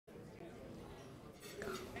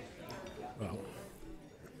Well,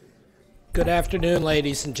 good afternoon,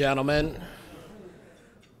 ladies and gentlemen.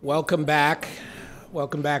 Welcome back.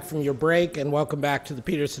 Welcome back from your break, and welcome back to the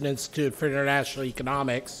Peterson Institute for International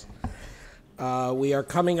Economics. We are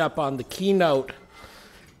coming up on the keynote,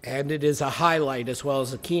 and it is a highlight as well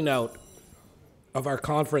as a keynote of our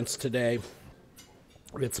conference today.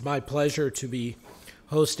 It's my pleasure to be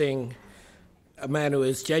hosting a man who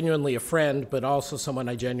is genuinely a friend, but also someone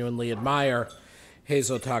I genuinely admire,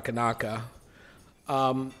 Heizo Takenaka.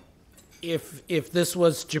 If this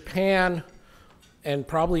was Japan, and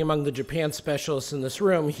probably among the Japan specialists in this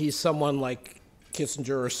room, he's someone like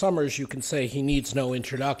Kissinger or Summers, you can say he needs no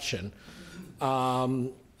introduction.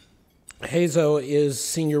 Heizo is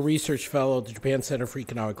Senior Research Fellow at the Japan Center for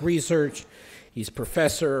Economic Research. He's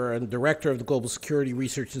professor and director of the Global Security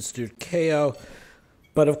Research Institute, Keio.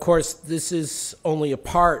 But of course, this is only a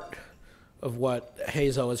part of what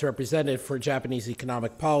Heizo has represented for Japanese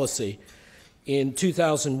economic policy. In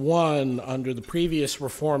 2001, under the previous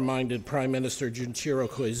reform-minded Prime Minister Junichiro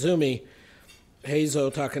Koizumi,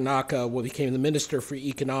 Heizo Takenaka became the Minister for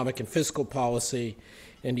Economic and Fiscal Policy,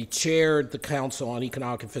 and he chaired the Council on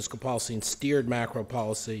Economic and Fiscal Policy and steered macro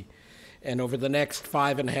policy. And over the next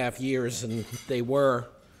 5.5 years, and they were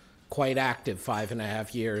quite active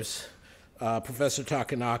 5.5 years, Professor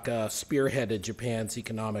Takenaka spearheaded Japan's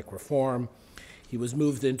economic reform. He was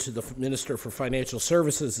moved into the Minister for Financial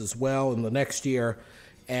Services as well in the next year,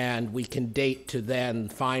 and we can date to then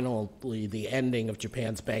finally the ending of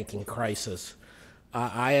Japan's banking crisis.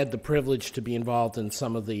 I had the privilege to be involved in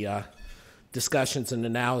some of the discussions and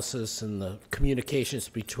analysis and the communications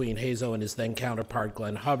between Heizo and his then counterpart,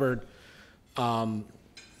 Glenn Hubbard.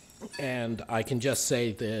 And I can just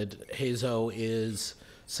say that Heizo is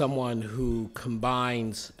someone who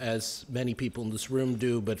combines, as many people in this room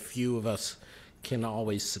do, but few of us can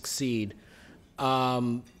always succeed,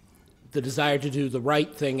 the desire to do the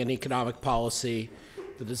right thing in economic policy,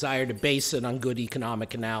 the desire to base it on good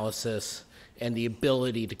economic analysis, and the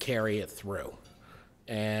ability to carry it through.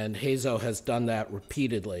 And Heizo has done that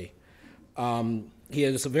repeatedly. He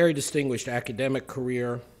has a very distinguished academic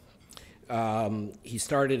career. He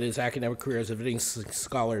started his academic career as a visiting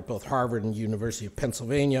scholar at both Harvard and University of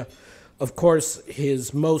Pennsylvania. Of course,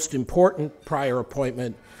 his most important prior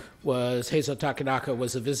appointment was Heizo Takenaka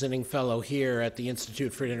was a visiting fellow here at the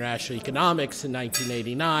Institute for International Economics in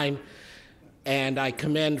 1989. And I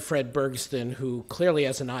commend Fred Bergston, who clearly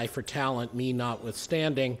has an eye for talent, me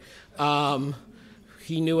notwithstanding.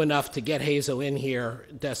 He knew enough to get Heizo in here,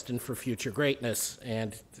 destined for future greatness,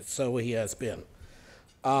 and so he has been.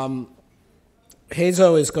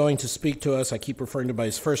 Heizo is going to speak to us. I keep referring to him by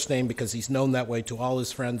his first name because he's known that way to all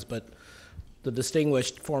his friends, but the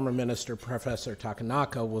distinguished former minister, Professor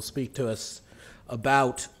Takenaka, will speak to us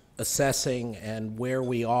about assessing and where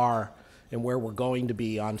we are and where we're going to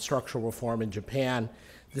be on structural reform in Japan.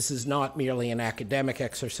 This is not merely an academic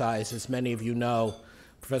exercise. As many of you know,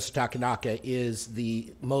 Professor Takenaka is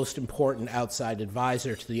the most important outside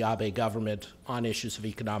advisor to the Abe government on issues of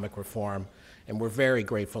economic reform, and we're very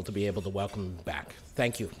grateful to be able to welcome him back.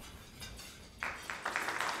 Thank you.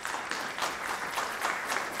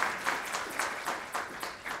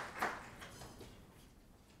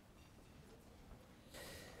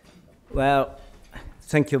 Well,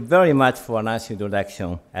 thank you very much for a nice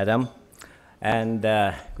introduction, Adam. And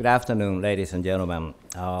good afternoon, ladies and gentlemen.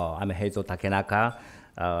 I'm Heizo Takenaka.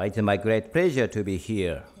 It's my great pleasure to be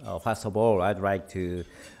here. First of all, I'd like to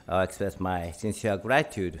express my sincere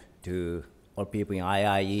gratitude to all people in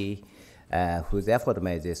IIE whose effort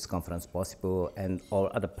made this conference possible, and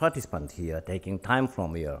all other participants here taking time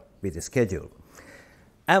from your busy schedule.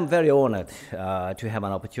 I'm very honored to have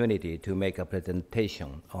an opportunity to make a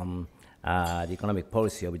presentation on the economic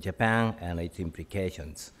policy of Japan and its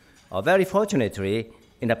implications. Very fortunately,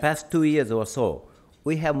 in the past 2 years or so,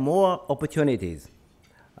 we have more opportunities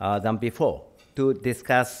than before to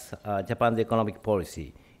discuss Japan's economic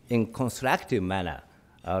policy in constructive manner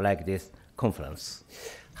like this conference.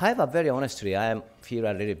 However, very honestly, I feel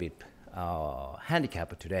a little bit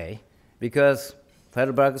handicapped today because Fred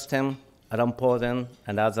Bergston, Adam Posen,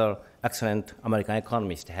 and other excellent American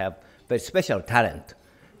economists have very special talent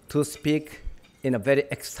to speak in a very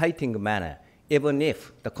exciting manner, even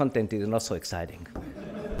if the content is not so exciting.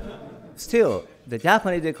 Still, the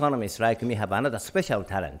Japanese economists like me have another special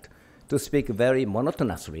talent to speak very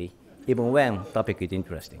monotonously, even when the topic is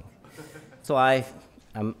interesting. So I'm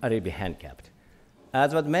a little bit handicapped.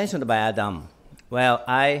 As was mentioned by Adam, well,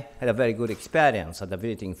 I had a very good experience as a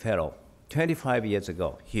visiting fellow 25 years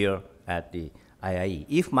ago here at the IIE.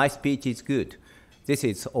 If my speech is good, this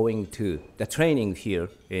is owing to the training here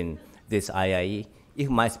in this IIE if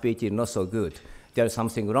my speech is not so good, there is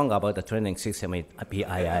something wrong about the training system at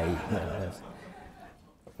PII.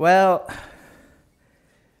 Well,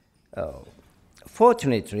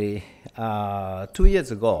 fortunately, 2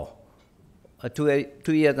 years ago,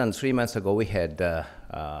 2 years and 3 months ago, we had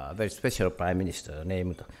a very special prime minister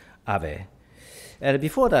named Abe. And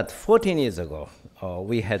before that, 14 years ago,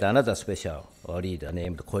 we had another special leader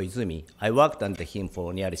named Koizumi. I worked under him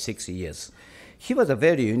for nearly 6 years. He was a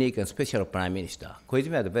very unique and special prime minister.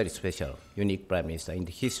 Koizumi was a very special, unique prime minister in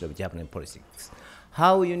the history of Japanese politics.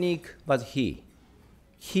 How unique was he?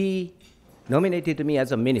 He nominated me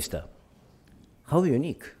as a minister. How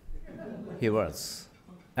unique he was.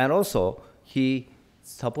 And also, he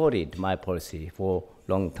supported my policy for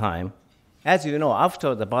a long time. As you know,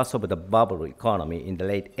 after the burst of the bubble economy in the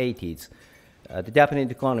late 80s, the Japanese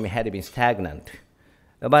economy had been stagnant.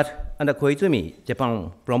 But under Koizumi,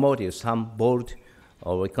 Japan promoted some bold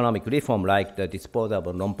economic reform like the disposal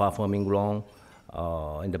of non-performing loan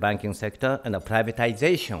in the banking sector and the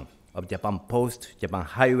privatization of Japan Post, Japan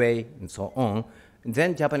Highway, and so on. And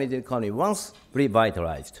then Japanese economy once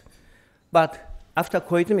revitalized. But after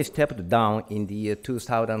Koizumi stepped down in the year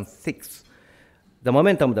 2006, the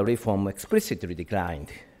momentum of the reform explicitly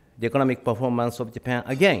declined. The economic performance of Japan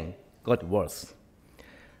again got worse.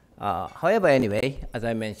 However, anyway, as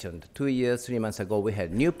I mentioned, 2 years, 3 months ago, we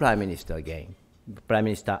had new prime minister again, Prime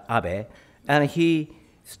Minister Abe, and he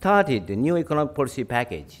started the new economic policy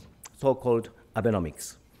package, so-called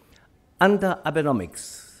Abenomics. Under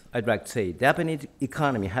Abenomics, I'd like to say, the Japanese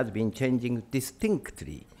economy has been changing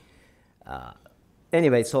distinctly.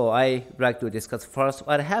 Anyway, so I'd like to discuss first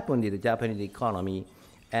what happened in the Japanese economy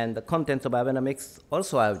and the contents of Abenomics.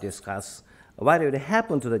 Also, I'll discuss what will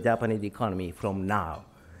happen to the Japanese economy from now.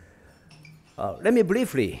 Let me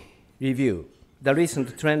briefly review the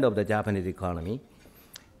recent trend of the Japanese economy.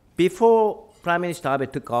 Before Prime Minister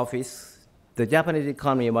Abe took office, the Japanese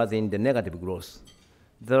economy was in the negative growth.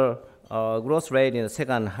 The growth rate in the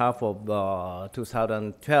second half of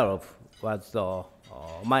 2012 was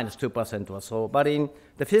minus 2% or so. But in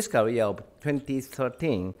the fiscal year of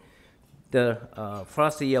 2013, the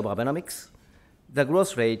first year of Abenomics, the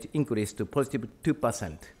growth rate increased to positive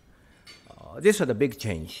 2%. This was a big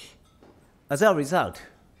change. As a result,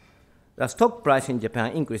 the stock price in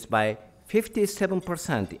Japan increased by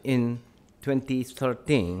 57% in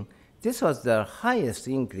 2013. This was the highest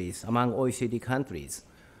increase among OECD countries.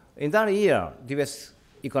 In that year, the US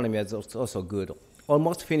economy was also good,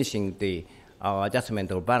 almost finishing the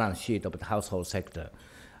adjustment of balance sheet of the household sector.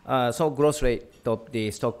 So growth rate of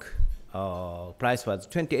the stock price was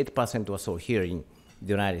 28% or so here in the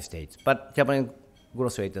United States. But Japanese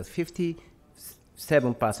growth rate was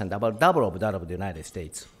 57%, about double of that of the United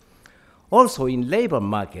States. Also in labor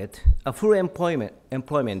market, a full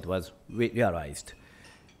employment was realized.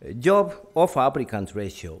 Job offer applicant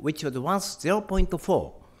ratio, which was once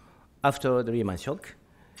 0.4 after the Lehman shock,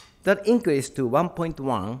 that increased to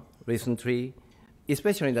 1.1 recently,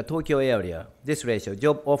 especially in the Tokyo area. This ratio,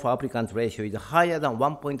 job offer applicant ratio, is higher than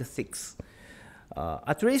 1.6.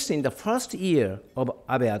 At least in the first year of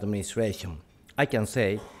Abe administration, I can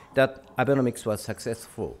say that Abenomics was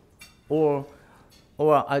successful, or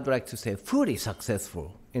I'd like to say fully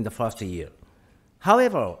successful in the first year.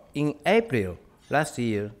 However, in April last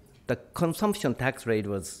year, the consumption tax rate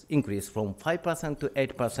was increased from 5% to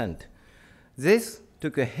 8%. This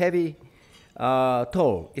took a heavy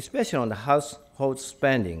toll, especially on the household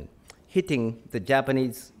spending, hitting the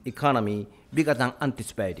Japanese economy bigger than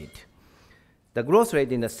anticipated. The growth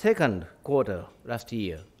rate in the second quarter last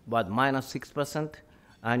year was minus 6%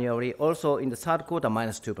 annually, also in the third quarter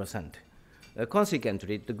minus 2%.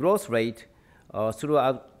 Consequently, the growth rate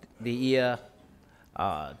throughout the year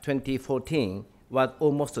 2014 was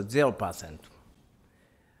almost 0%.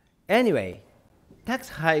 Anyway, tax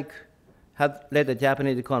hike had led the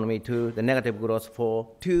Japanese economy to the negative growth for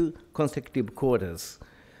 2 consecutive quarters.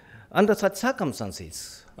 Under such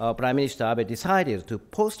circumstances, Prime Minister Abe decided to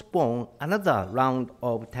postpone another round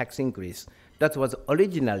of tax increase that was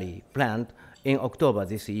originally planned in October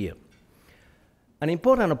this year. An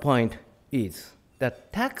important point is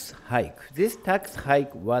that this tax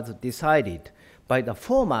hike was decided by the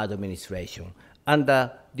former administration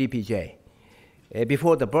under DPJ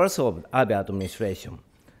before the birth of Abe administration.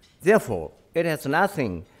 Therefore, it has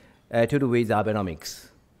nothing to do with Abenomics.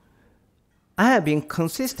 I have been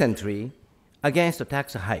consistently against the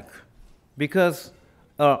tax hike because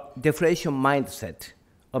a deflation mindset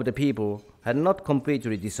of the people had not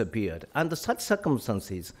completely disappeared. Under such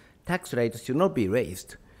circumstances, tax rates should not be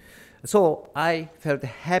raised. So I felt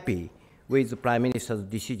happy with the Prime Minister's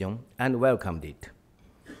decision and welcomed it.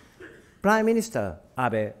 Prime Minister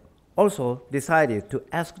Abe also decided to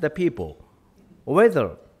ask the people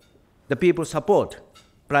whether the people support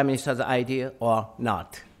Prime Minister's idea or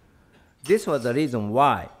not. This was the reason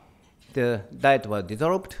why the diet was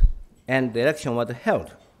dissolved and the election was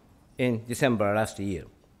held in December last year.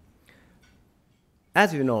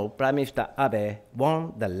 As you know, Prime Minister Abe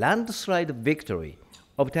won the landslide victory,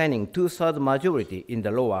 obtaining 2/3 majority in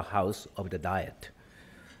the lower house of the Diet.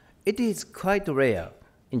 It is quite rare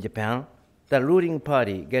in Japan that the ruling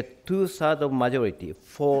party gets 2/3 of majority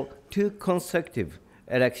for 2 consecutive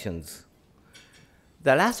elections.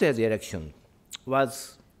 The last year's election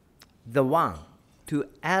was the one to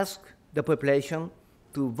ask the population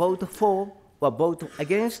to vote for or vote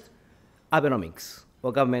against Abenomics,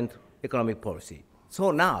 or government economic policy.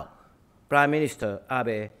 So now, Prime Minister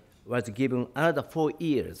Abe was given another 4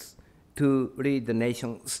 years to lead the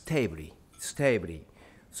nation stably.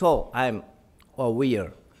 So we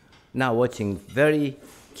are now watching very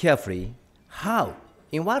carefully how,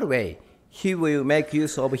 in what way, he will make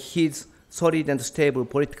use of his solid and stable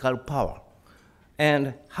political power,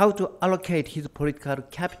 and how to allocate his political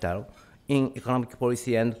capital in economic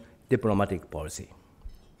policy and diplomatic policy.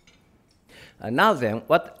 Now then,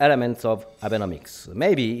 what elements of Abenomics?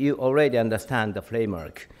 Maybe you already understand the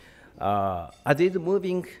framework. Are these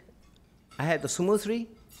moving ahead smoothly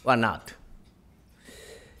or not?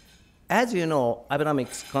 As you know,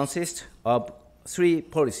 Abenomics consists of 3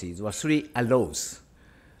 policies or 3 laws.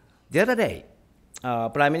 The other day,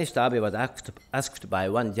 Prime Minister Abe was asked by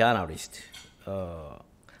one journalist,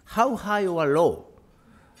 how high or low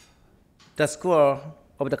the score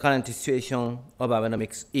of the current situation of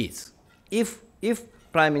Abenomics is, if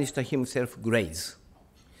Prime Minister himself grades.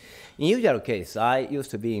 In usual case, I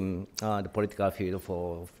used to be in the political field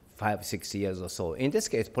for 5-6 years or so. In this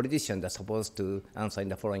case, politicians are supposed to answer in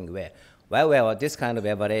the following way. Well, this kind of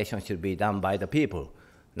evaluation should be done by the people,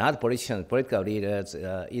 not politicians. Political leaders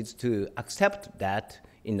is to accept that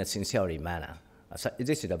in a sincere manner. So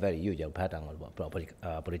this is a very usual pattern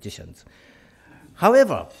of politicians.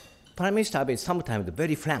 However, Prime Minister Abe is sometimes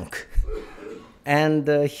very frank. And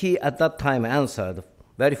he, at that time, answered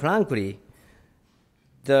very frankly,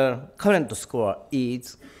 the current score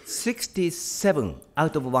is 67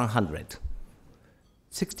 out of 100.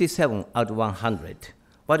 67 out of 100.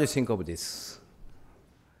 What do you think of this?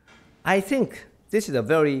 I think this is a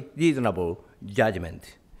very reasonable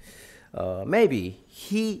judgment. Maybe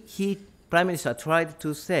Prime Minister tried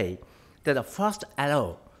to say that the first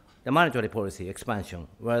arrow, the monetary policy expansion,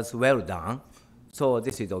 was well done, so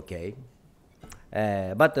this is okay.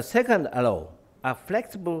 But the second arrow, a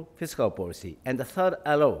flexible fiscal policy, and the third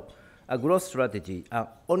arrow, a growth strategy, are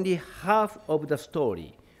only half of the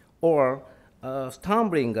story, or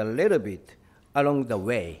stumbling a little bit along the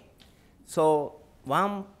way. So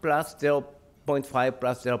 1 plus 0.5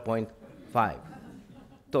 plus 0.5,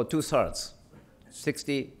 so 2/3,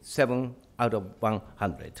 67 out of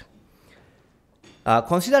 100.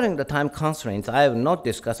 Considering the time constraints, I have not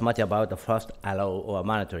discussed much about the first arrow or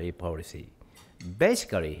monetary policy.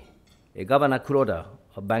 Basically, Governor Kuroda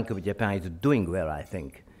of Bank of Japan is doing well, I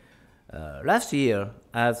think. Last year,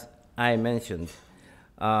 as I mentioned,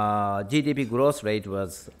 GDP growth rate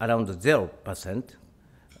was around 0%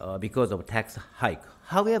 because of tax hike.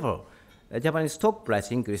 However, the Japanese stock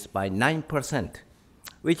price increased by 9%,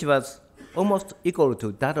 which was almost equal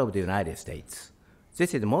to that of the United States.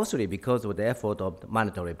 This is mostly because of the effort of the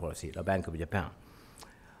monetary policy, the Bank of Japan.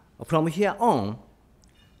 From here on,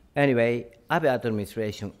 anyway, Abe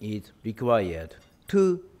administration is required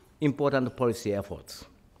 2 important policy efforts.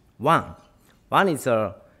 One is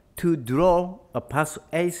to draw a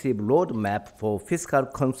persuasive roadmap for fiscal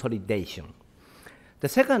consolidation. The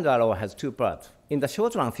second arrow has 2 parts. In the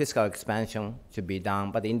short run, fiscal expansion should be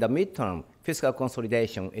done, but in the midterm, fiscal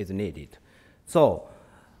consolidation is needed. So,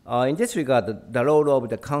 in this regard, the role of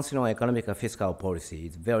the Council on Economic and Fiscal Policy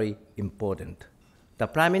is very important. The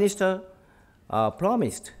Prime Minister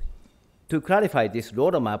promised to clarify this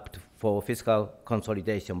roadmap for fiscal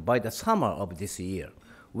consolidation by the summer of this year,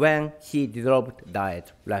 when he dissolved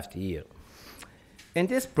Diet last year. In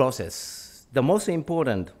this process, the most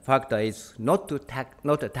important factor is not a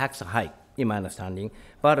tax hike, in my understanding,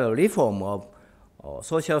 but a reform of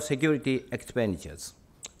social security expenditures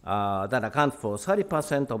that account for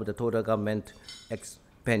 30% of the total government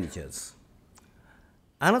expenditures.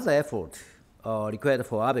 Another effort required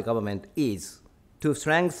for Abe government is to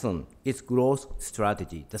strengthen its growth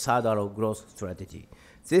strategy, the third arrow growth strategy.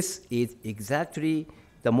 This is exactly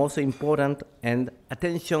the most important and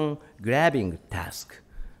attention-grabbing task.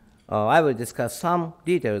 I will discuss some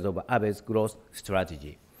details of Abe's growth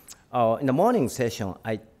strategy. In the morning session,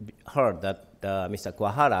 I heard that Mr.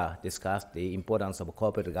 Kuwahara discussed the importance of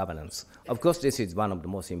corporate governance. Of course, this is one of the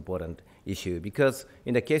most important issues because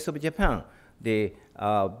in the case of Japan, the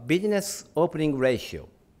business opening ratio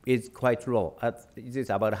is quite low. It is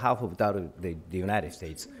about half of that of the United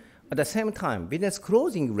States. At the same time, business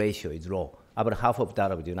closing ratio is low, about half of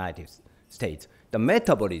that of the United States. The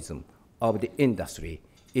metabolism of the industry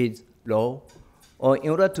is low. Or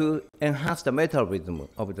in order to enhance the metabolism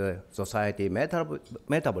of the society,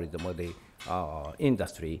 metabolism of the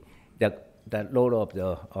industry, the role of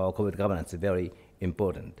the corporate governance is very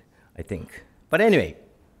important, I think. But anyway,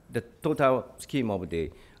 the total scheme of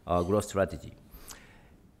the growth strategy.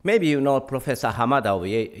 Maybe you know Professor Hamada of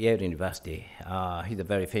Yale University. He's a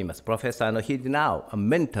very famous professor, and he's now a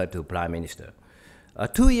mentor to Prime Minister.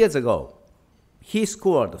 2 years ago, he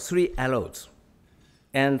scored 3 arrows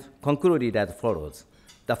and concluded as follows.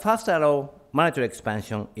 The first arrow, monetary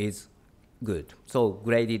expansion, is good, so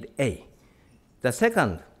graded A. The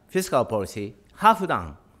second, fiscal policy, half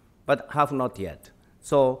done, but half not yet,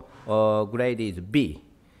 so grade is B.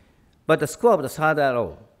 But the score of the third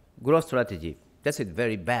arrow, growth strategy, that is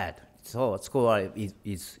very bad, so score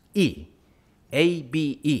is E,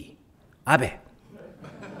 A-B-E, Abe.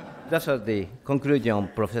 That was the conclusion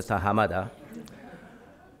of Professor Hamada.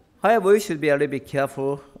 However, we should be a little bit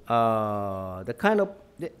careful.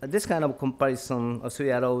 This kind of comparison of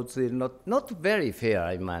 3 arrows is not very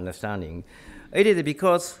fair in my understanding. It is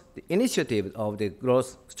because the initiative of the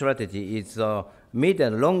growth strategy is mid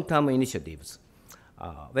and long-term initiatives,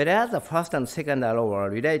 whereas the first and second arrow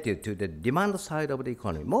are related to the demand side of the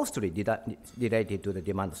economy, mostly related to the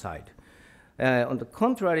demand side. On the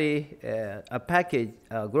contrary,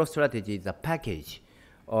 growth strategy is a package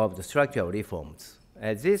of the structural reforms.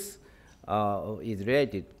 This is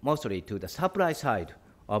related mostly to the supply side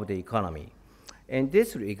of the economy. In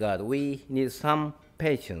this regard, we need some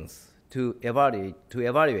patience to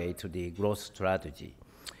evaluate the growth strategy.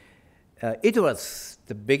 It was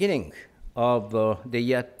the beginning of the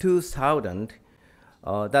year 2000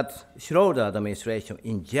 that Schroeder administration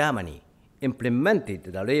in Germany implemented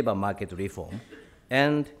the labor market reform,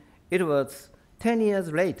 and it was 10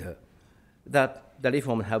 years later that the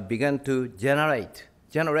reform have begun to generate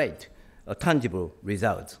tangible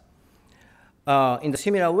results. In the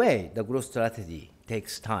similar way, the growth strategy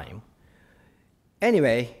takes time.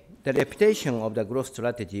 Anyway, the reputation of the growth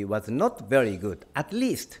strategy was not very good, at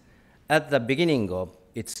least at the beginning of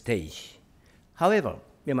its stage. However,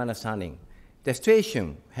 in my understanding, the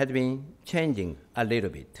situation had been changing a little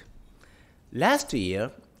bit. Last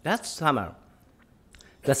summer,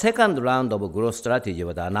 the second round of growth strategy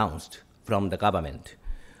was announced from the government.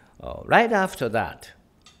 Right after that,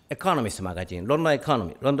 Economist magazine,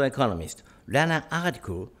 London Economist, ran an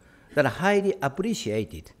article that highly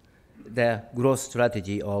appreciated the growth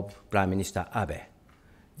strategy of Prime Minister Abe.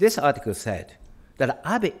 This article said that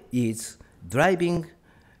Abe is driving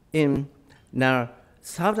in a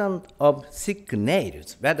thousand of thick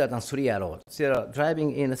nails rather than 3 arrows. They are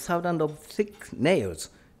driving in a thousand of thick nails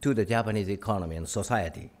to the Japanese economy and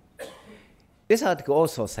society. This article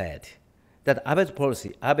also said that Abe's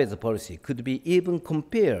policy could be even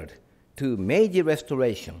compared to Meiji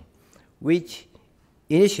Restoration, which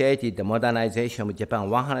initiated the modernization of Japan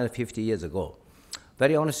 150 years ago.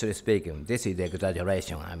 Very honestly speaking, this is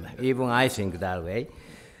exaggeration. Even I think that way.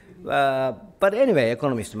 But anyway,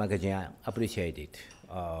 Economist magazine appreciated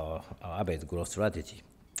Abe's growth strategy.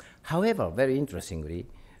 However, very interestingly,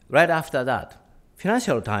 right after that,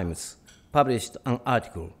 Financial Times published an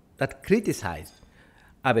article that criticized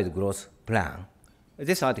Abe's growth plan.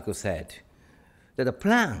 This article said that the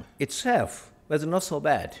plan itself was not so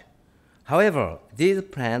bad. However, these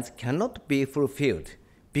plans cannot be fulfilled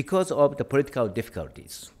because of the political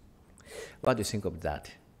difficulties. What do you think of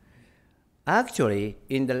that? Actually,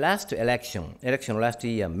 in the last election last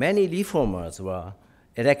year, many reformers were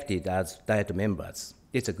elected as Diet members.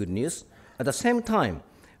 It's a good news. At the same time,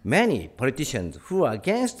 many politicians who are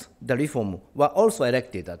against the reform were also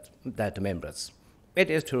elected as Diet members. It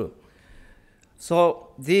is true.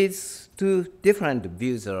 So these two different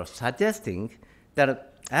views are suggesting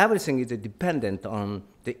that everything is dependent on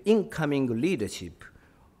the incoming leadership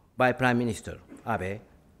by Prime Minister Abe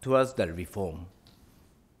towards the reform.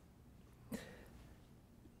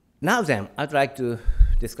 Now then, I'd like to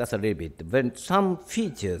discuss a little bit when some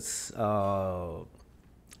features,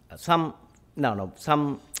 some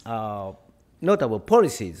notable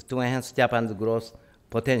policies to enhance Japan's growth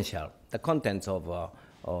potential, the contents of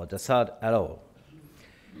the third arrow.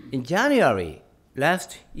 In January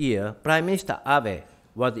last year, Prime Minister Abe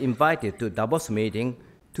was invited to Davos meeting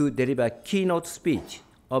to deliver a keynote speech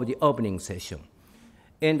of the opening session.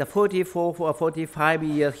 In the 44 or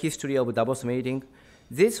 45-year history of Davos meeting,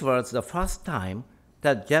 this was the first time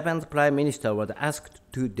that Japan's Prime Minister was asked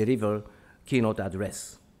to deliver keynote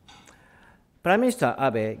address. Prime Minister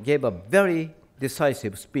Abe gave a very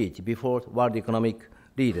decisive speech before world economic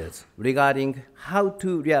leaders regarding how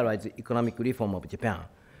to realize the economic reform of Japan.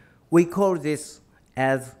 We call this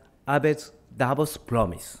as Abe's Davos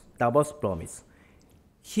promise. Davos promise.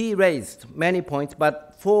 He raised many points,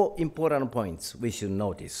 but 4 important points we should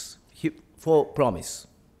notice. 4 promises.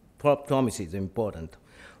 4 promises important.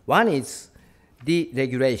 One is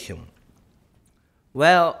deregulation.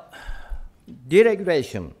 Well,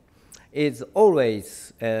 deregulation is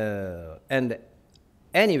always and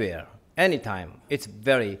anywhere, anytime, it's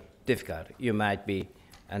very difficult. You might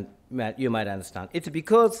understand. It's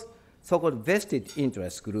because so-called vested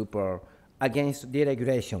interest group are against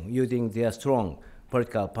deregulation using their strong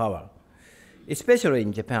political power. Especially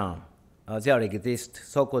in Japan, there exist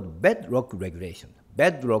so-called bedrock regulations.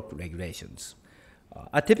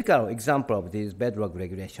 A typical example of this bedrock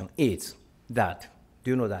regulation is that,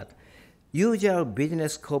 do you know that? Usual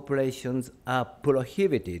business corporations are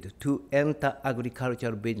prohibited to enter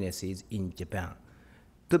agricultural businesses in Japan.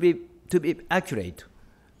 To be accurate,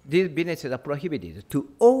 these businesses are prohibited to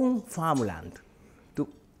own farmland.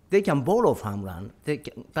 They can borrow farmland,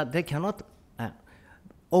 but they cannot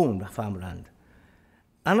own farmland.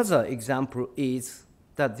 Another example is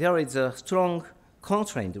that there is a strong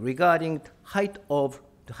constraint regarding the height of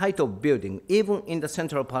building, even in the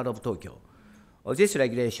central part of Tokyo. This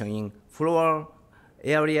regulation in floor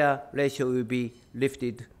area ratio will be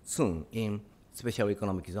lifted soon in special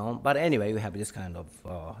economic zone. But anyway, we have this kind of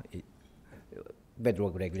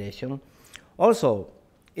bedrock regulation. Also,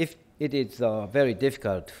 if it is very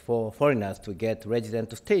difficult for foreigners to get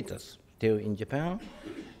resident status still in Japan,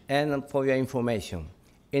 and for your information,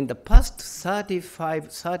 in the past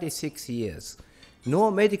 36 years, no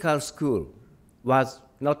medical school was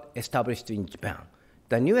not established in Japan.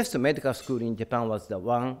 The newest medical school in Japan was the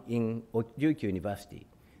one in Ryukyu University,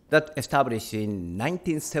 that established in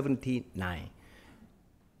 1979.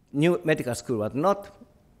 New medical school was not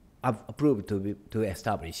approved to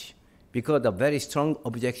establish because of the very strong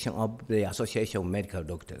objection of the Association of Medical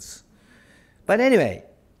Doctors. But anyway,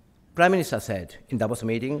 Prime Minister said in Davos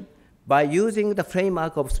meeting, by using the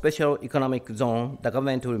framework of special economic zone, the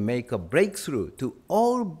government will make a breakthrough to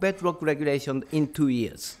all bedrock regulations in 2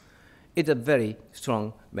 years. It's a very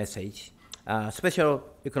strong message. Special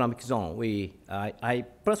economic zone, I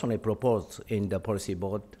personally proposed in the policy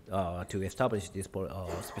board to establish this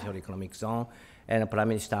special economic zone, and Prime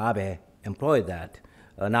Minister Abe employed that.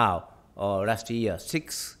 Now, last year,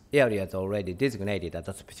 6 areas already designated as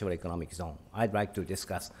a special economic zone. I'd like to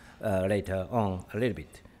discuss later on a little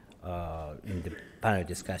bit in the panel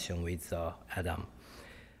discussion with Adam.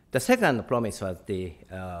 The second promise was the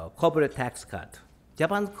corporate tax cut.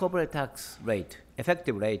 Japan's corporate tax rate,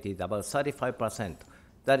 effective rate, is about 35%.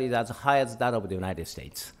 That is as high as that of the United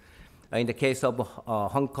States. In the case of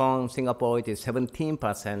Hong Kong, Singapore, it is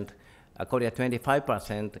 17%, Korea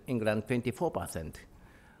 25%, England 24%.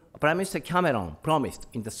 Prime Minister Cameron promised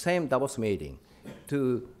in the same Davos meeting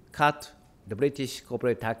to cut the British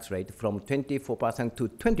corporate tax rate from 24% to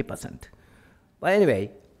 20%. But anyway,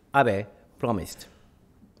 Abe promised.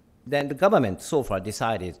 Then the government so far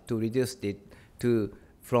decided to reduce it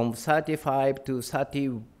from 35 to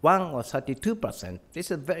 31 or 32%. This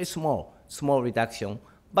is a very small reduction.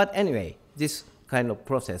 But anyway, this kind of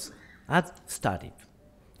process has started.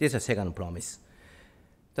 This is the second promise.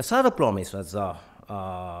 The third promise was,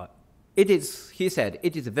 he said,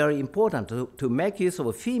 it is very important to make use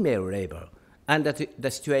of female labor and the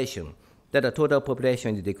situation that the total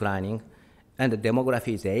population is declining and the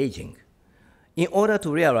demography is aging. In order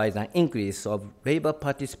to realize an increase of labor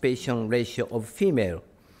participation ratio of female,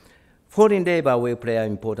 foreign labor will play an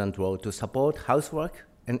important role to support housework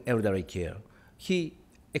and elderly care. He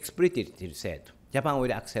explicitly said Japan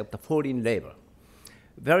will accept foreign labor.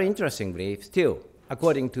 Very interestingly, still,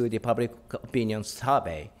 according to the public opinion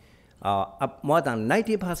survey, more than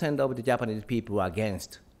 90% of the Japanese people are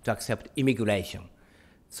against to accept immigration.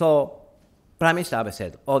 So Prime Minister Abe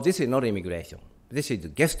said, this is not immigration. This is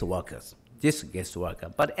guest workers.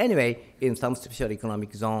 But anyway, in some special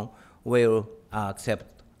economic zone, we'll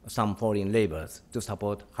accept some foreign laborers to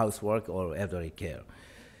support housework or elderly care.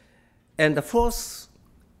 And the fourth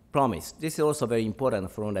promise, this is also very important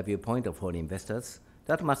from the viewpoint of foreign investors,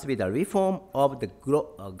 that must be the reform of the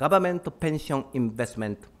government pension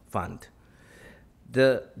investment fund.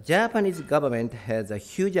 The Japanese government has a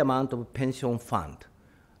huge amount of pension fund.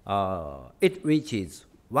 It reaches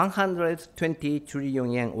 120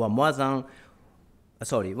 trillion yen, or more than,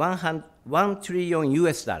 1 trillion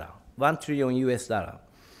US dollar, 1 trillion US dollar.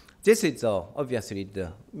 This is obviously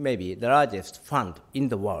maybe the largest fund in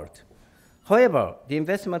the world. However, the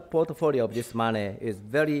investment portfolio of this money is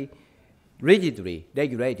very rigidly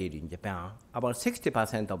regulated in Japan. About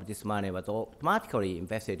 60% of this money was automatically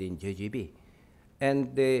invested in JGB.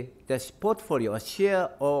 And the portfolio, a share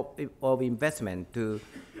of investment to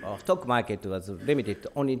stock market was limited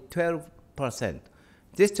to only 12%.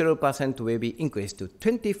 This 12% will be increased to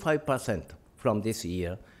 25% from this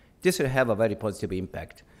year. This will have a very positive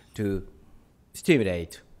impact to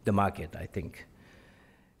stimulate the market, I think.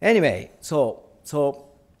 Anyway, so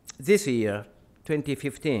this year,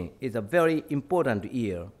 2015, is a very important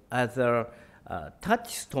year as a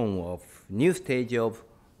touchstone of new stage of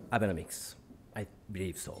Abenomics. I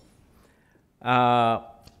believe so.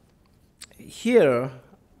 Here,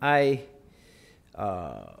 I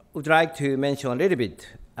would like to mention a little bit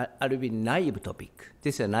naive topic.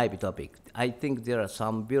 This is a naive topic. I think there are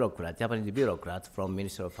some bureaucrats, Japanese bureaucrats from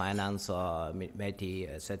Ministry of Finance or METI,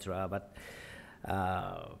 etc. But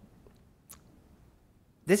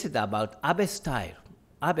this is about Abe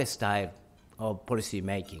style of policy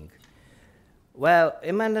making. Well,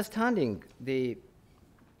 in my understanding, the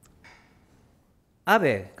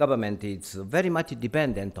Abe government is very much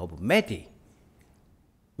dependent of METI,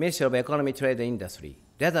 Ministry of Economy, Trade, and Industry,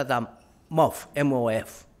 rather than MOF,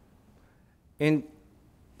 MOF.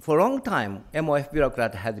 For a long time, MOF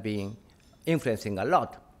bureaucrat has been influencing a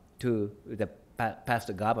lot to the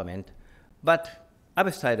past government, but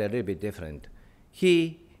Abe style is a little bit different.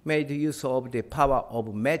 He made use of the power of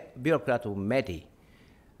bureaucrat of METI.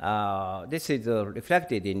 This is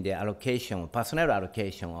reflected in the allocation, personnel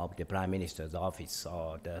allocation of the Prime Minister's office,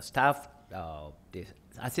 or the staff, the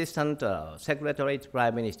assistant secretary to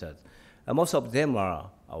Prime Ministers. Most of them are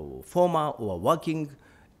former or working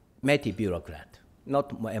METI bureaucrat, not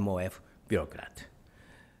MOF bureaucrat.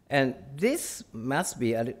 And this must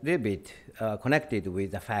be a little bit connected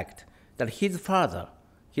with the fact that his father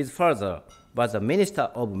was a minister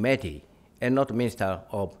of METI and not minister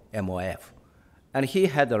of MOF. And he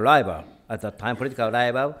had a rival at the time, political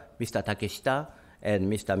rival, Mr. Takeshita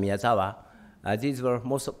and Mr. Miyazawa. These were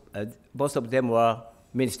both of them were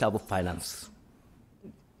Minister of Finance.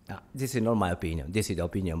 This is not my opinion. This is the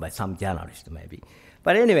opinion by some journalists, maybe.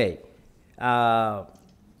 But anyway,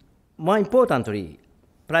 more importantly,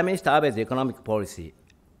 Prime Minister Abe's economic policy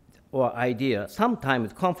or idea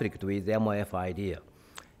sometimes conflict with the MOF idea.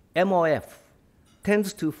 MOF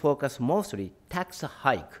tends to focus mostly tax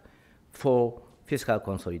hike for fiscal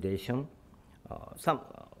consolidation.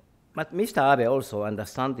 But Mr. Abe also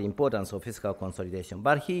understands the importance of fiscal consolidation,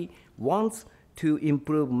 but he wants to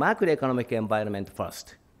improve macroeconomic environment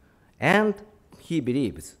first. And he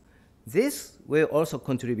believes this will also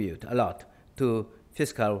contribute a lot to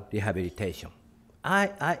fiscal rehabilitation.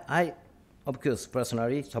 I of course,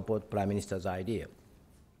 personally support Prime Minister's idea.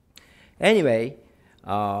 Anyway,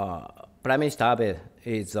 Prime Minister Abe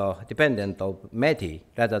is dependent of METI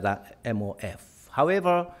rather than MOF.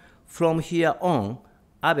 However, from here on,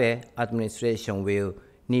 Abe administration will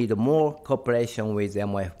need more cooperation with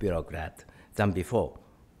MOF bureaucrat than before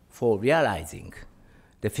for realizing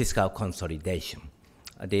the fiscal consolidation.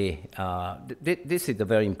 This is a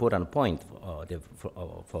very important point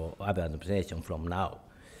for Abe administration from now.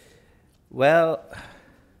 Well,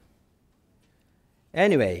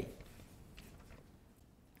 anyway,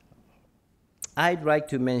 I'd like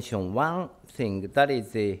to mention one thing, that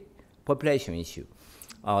is the population issue,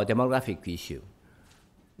 demographic issue.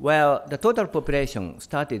 Well, the total population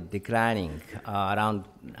started declining around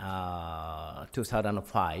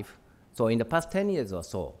 2005. So in the past 10 years or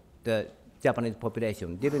so, the Japanese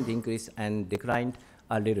population didn't increase and declined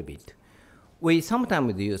a little bit. We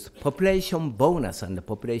sometimes use population bonus and the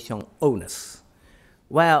population onus.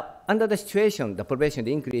 Well, under the situation, the population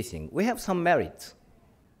is increasing, we have some merits.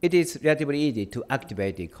 It is relatively easy to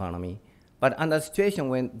activate the economy, but under the situation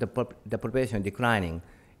when the population is declining,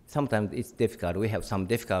 sometimes it's difficult. We have some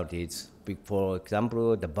difficulties. For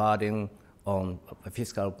example, the burden on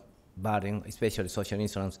fiscal burden, especially social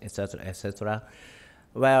insurance, etc., etc.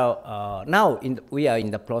 Well, now we are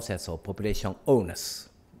in the process of population onus.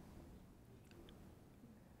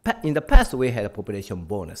 In the past, we had a population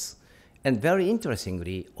bonus. And very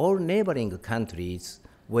interestingly, all neighboring countries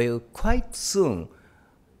will quite soon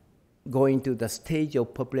go into the stage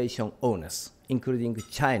of population onus, including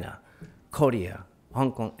China, Korea,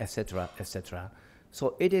 Hong Kong, etc., etc.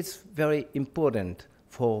 So it is very important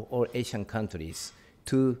for all Asian countries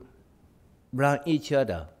to learn each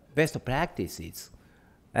other best practices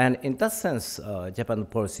And in that sense, Japan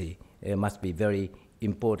policy must be very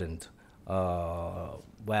important,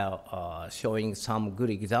 showing some good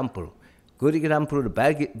example. Good example,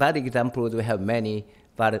 bad example, we have many,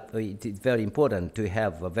 but it is very important to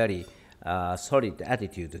have a very solid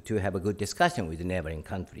attitude to have a good discussion with the neighboring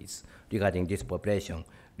countries regarding this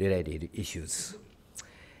population-related issues.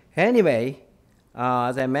 Anyway,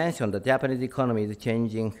 as I mentioned, the Japanese economy is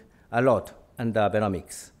changing a lot under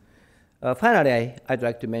Abenomics. Finally, I'd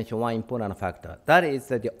like to mention one important factor. That is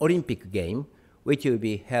the Olympic game, which will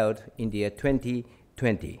be held in the year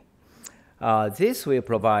 2020. This will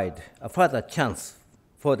provide a further chance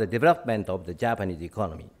for the development of the Japanese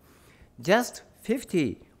economy. Just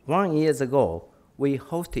 51 years ago, we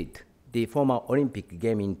hosted the former Olympic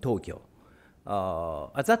game in Tokyo.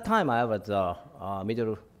 At that time, I was a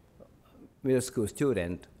middle school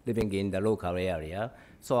student living in the local area,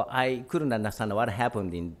 so I couldn't understand what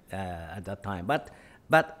happened at that time. But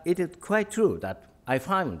it is quite true that I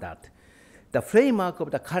found that the framework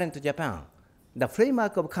of the current Japan, the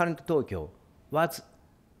framework of current Tokyo was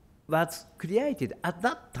created at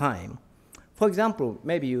that time. For example,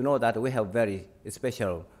 maybe you know that we have very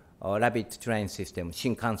special rapid train system,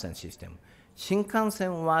 Shinkansen system.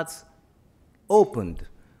 Shinkansen was opened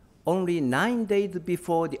only 9 days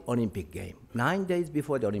before the Olympic game, 9 days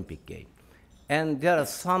before the Olympic game. And there are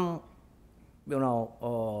some,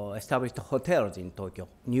 established hotels in Tokyo,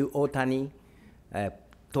 New Otani,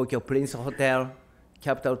 Tokyo Prince Hotel,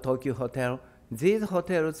 Capital Tokyo Hotel. These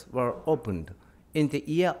hotels were opened in the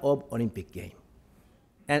year of Olympic game.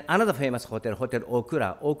 And another famous hotel, Hotel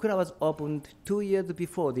Okura. Okura was opened 2 years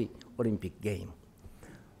before the Olympic game.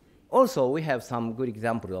 Also, we have some good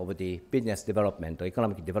examples of the business development or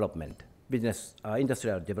economic development,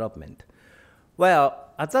 industrial development.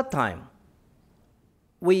 Well, at that time,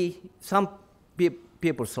 some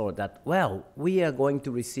people saw that, well, we are going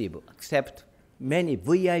to accept many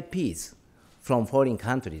VIPs from foreign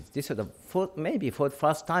countries. This is maybe for the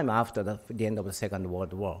first time after the end of the Second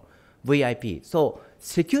World War, VIP. So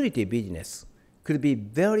security business could be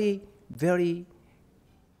very, very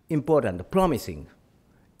important, promising.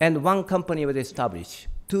 And one company was established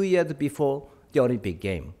 2 years before the Olympic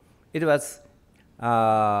game. It was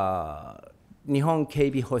Nihon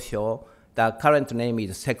Keibi Hoshou. The current name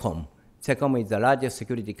is Secom. Secom is the largest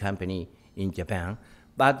security company in Japan.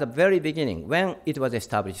 But at the very beginning, when it was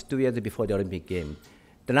established 2 years before the Olympic game,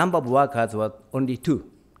 the number of workers was only 2.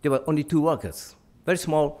 There were only 2 workers, very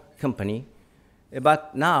small company.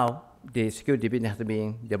 But now the security business has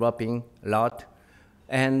been developing a lot.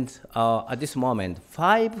 And at this moment,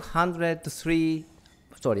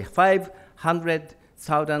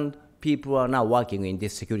 500,000 people are now working in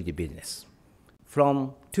this security business.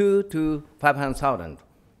 From 2 to 500,000,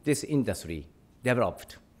 this industry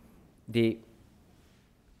developed. The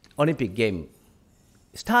Olympic game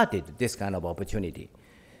started this kind of opportunity.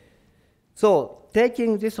 So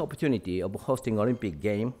taking this opportunity of hosting Olympic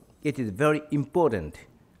game, it is very important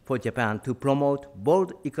for Japan to promote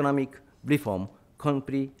bold economic reform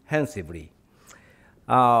comprehensively.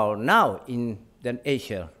 Now in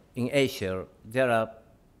Asia, there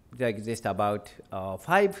exist about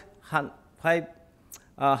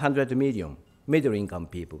 500 million middle-income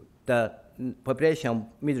people. The population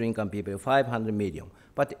middle-income people, 500 million.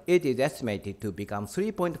 But it is estimated to become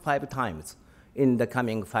 3.5 times in the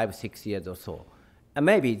coming 5-6 years or so. And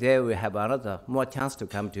maybe they will have more chance to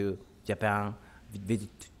come to Japan,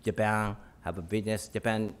 visit Japan, have a business,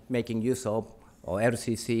 Japan making use of or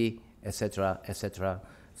LCC, etc., etc.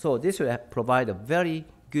 So this will provide a very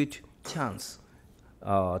good chance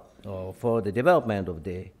for the development of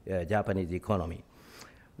the Japanese economy.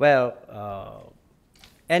 Well,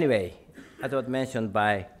 anyway, as was mentioned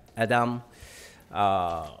by Adam,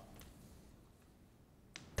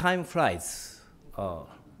 time flies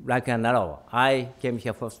like an arrow. I came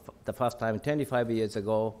here for the first time 25 years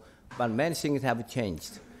ago, but many things have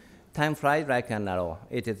changed. Time flies like an arrow.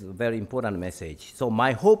 It is a very important message. So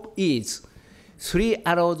my hope is 3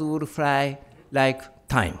 arrows will fly like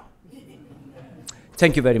time.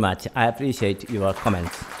 Thank you very much. I appreciate your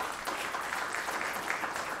comments.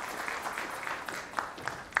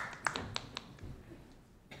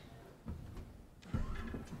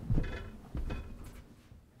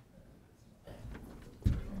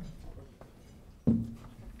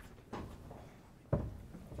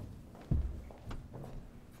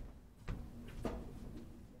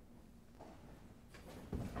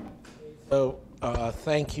 So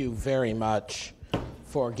thank you very much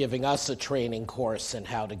for giving us a training course in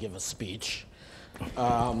how to give a speech.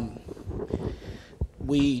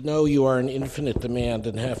 We know you are in infinite demand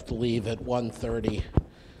and have to leave at 1:30.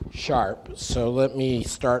 sharp, so let me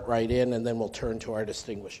start right in and then we'll turn to our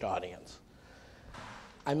distinguished audience.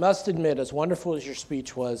 I must admit, as wonderful as your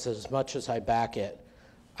speech was, as much as I back it,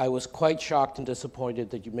 I was quite shocked and disappointed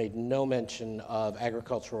that you made no mention of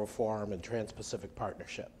agricultural reform and Trans-Pacific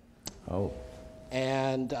Partnership. Oh.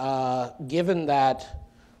 And given that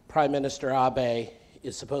Prime Minister Abe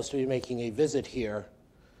is supposed to be making a visit here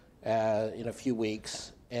in a few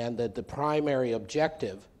weeks, and that the primary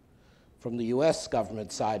objective from the US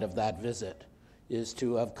government side of that visit is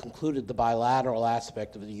to have concluded the bilateral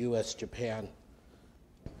aspect of the US-Japan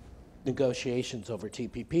negotiations over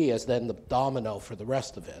TPP as then the domino for the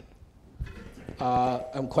rest of it,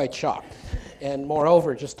 I'm quite shocked. And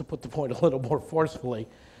moreover, just to put the point a little more forcefully,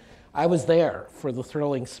 I was there for the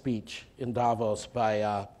thrilling speech in Davos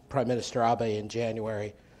by Prime Minister Abe in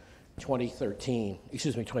January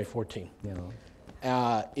 2014.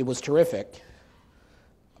 Yeah. It was terrific,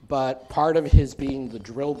 but part of his being the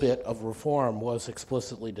drill bit of reform was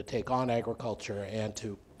explicitly to take on agriculture and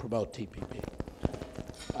to promote TPP,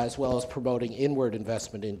 as well as promoting inward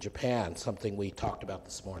investment in Japan, something we talked about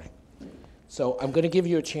this morning. So I'm going to give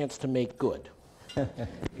you a chance to make good.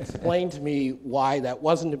 Explain to me why that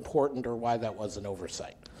wasn't important or why that was an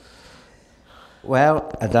oversight.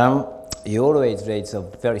 Well, Adam, you always raise a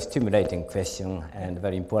very stimulating question and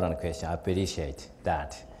very important question. I appreciate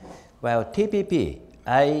that. Well, TPP,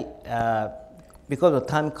 because of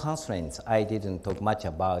time constraints, I didn't talk much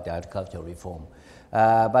about agricultural reform.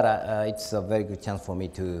 But it's a very good chance for me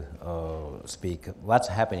to speak what's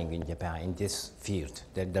happening in Japan in this field,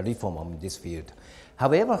 the reform of this field.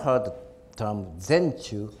 Have you ever heard the term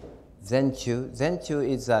Zenchu? Zenchu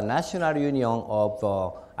is a national union of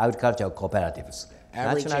agricultural cooperatives.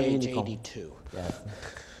 Average national age union, 82. Yes.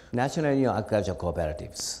 National Union Agricultural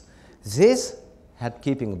Cooperatives. This had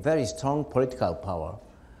keeping very strong political power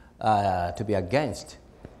to be against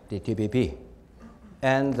the TPP.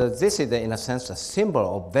 And this is, in a sense, a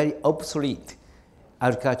symbol of very obsolete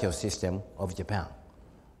agricultural system of Japan.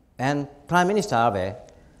 And Prime Minister Abe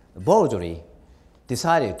boldly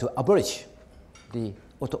decided to abolish the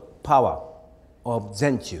power of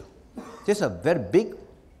Zenchu. This is a very big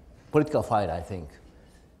political fight, I think.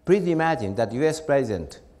 Please imagine that the US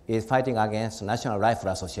president is fighting against National Rifle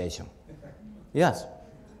Association. Yes.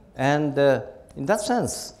 And in that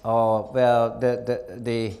sense, well,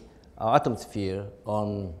 the atmosphere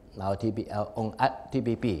on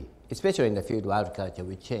TPP, especially in the field of agriculture,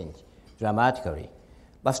 will change dramatically.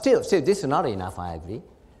 But still, this is not enough, I agree.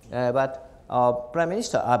 But Prime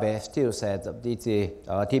Minister Abe still said that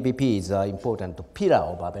TPP is an important pillar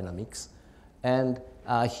of Abenomics, and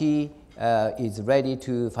he is ready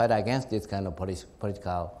to fight against this kind of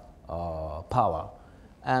political power.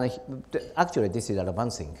 And actually, this is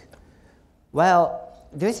advancing. Well,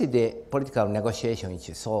 this is the political negotiation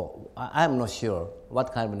issue, so I'm not sure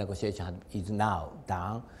what kind of negotiation is now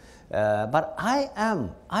done. But I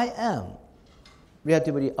am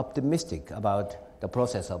relatively optimistic about the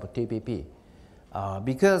process of TPP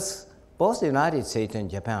because both the United States and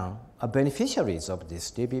Japan are beneficiaries of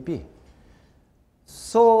this TPP.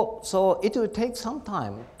 So it will take some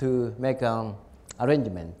time to make an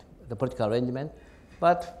arrangement, the political arrangement,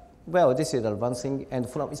 but well, this is advancing, and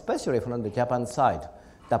especially from the Japan side,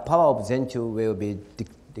 the power of Zenchu will be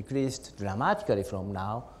decreased dramatically from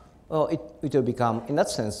now. It will become, in that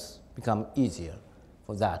sense, become easier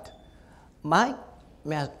for that. May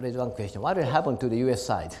I raise one question? What will happen to the US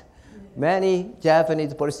side? Many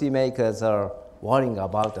Japanese policymakers are worrying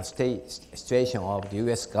about the situation of the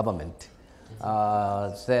US government.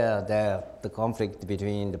 The conflict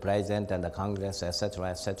between the president and the Congress,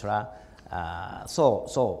 etc., etc.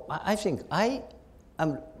 So I think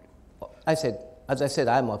as I said,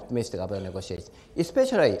 I'm optimistic about negotiations.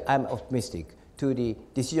 Especially, I'm optimistic to the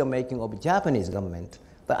decision-making of the Japanese government,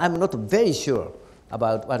 but I'm not very sure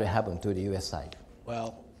about what will happen to the US side.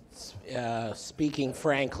 Well, speaking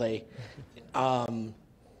frankly,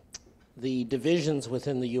 the divisions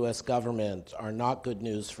within the US government are not good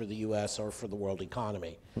news for the US or for the world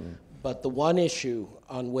economy. But the one issue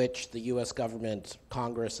on which the US government,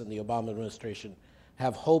 Congress, and the Obama administration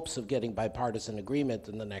have hopes of getting bipartisan agreement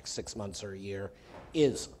in the next 6 months or a year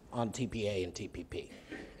is on TPA and TPP.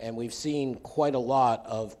 And we've seen quite a lot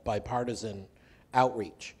of bipartisan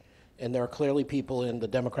outreach. And there are clearly people in the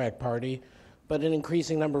Democratic Party, but an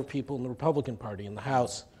increasing number of people in the Republican Party in the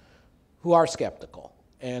House who are skeptical.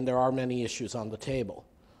 And there are many issues on the table.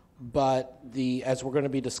 But as we're going to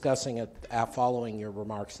be discussing following your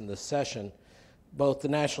remarks in this session, both the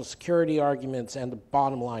national security arguments and the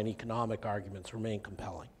bottom line economic arguments remain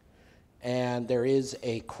compelling. And there is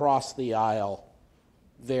a cross the aisle,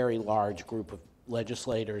 very large group of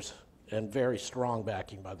legislators and very strong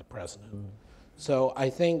backing by the president. So I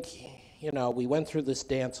think, you know, we went through this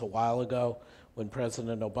dance a while ago when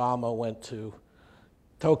President Obama went to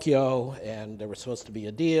Tokyo and there was supposed to be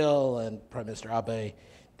a deal and Prime Minister Abe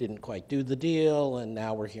didn't quite do the deal, and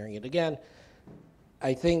now we're hearing it again.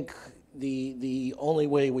 I think the only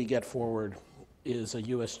way we get forward is a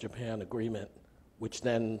US-Japan agreement, which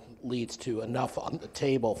then leads to enough on the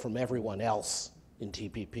table from everyone else in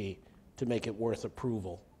TPP to make it worth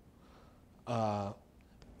approval.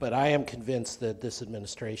 But I am convinced that this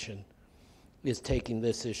administration is taking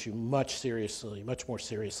this issue much more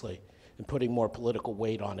seriously, and putting more political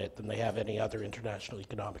weight on it than they have any other international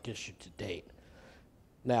economic issue to date.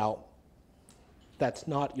 Now, that's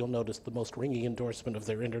not, you'll notice, the most ringing endorsement of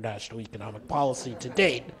their international economic policy to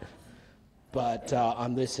date, but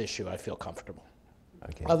on this issue, I feel comfortable.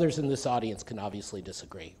 Okay. Others in this audience can obviously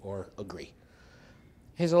disagree or agree.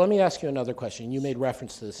 Hazel, let me ask you another question. You made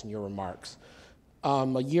reference to this in your remarks.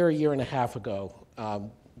 A year and a half ago,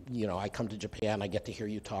 you know, I come to Japan, I get to hear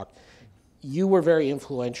you talk. You were very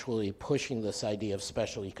influentially pushing this idea of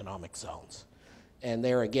special economic zones. And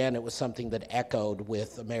there again, it was something that echoed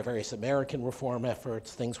with various American reform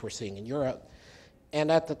efforts, things we're seeing in Europe.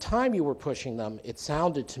 And at the time you were pushing them, it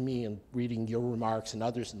sounded to me, in reading your remarks and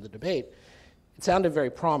others in the debate, it sounded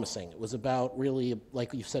very promising. It was about really,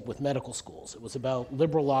 like you said, with medical schools. It was about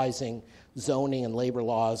liberalizing zoning and labor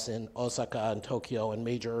laws in Osaka and Tokyo and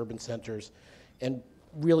major urban centers and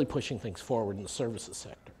really pushing things forward in the services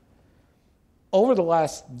sector. Over the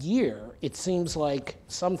last year, it seems like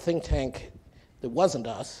some think tank that wasn't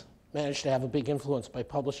us managed to have a big influence by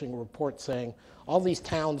publishing a report saying all these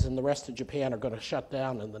towns in the rest of Japan are going to shut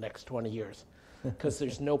down in the next 20 years because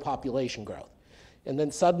there's no population growth. And then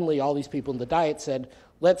suddenly all these people in the Diet said,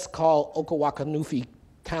 let's call Okawakanufi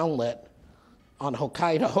Townlet on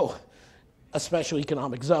Hokkaido a special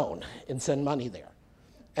economic zone and send money there.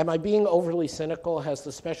 Am I being overly cynical? Has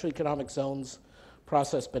the special economic zones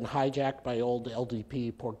process been hijacked by old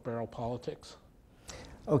LDP pork barrel politics?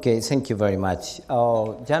 Okay, thank you very much.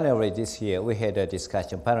 January this year, we had a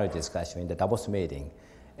discussion, panel discussion in the Davos meeting.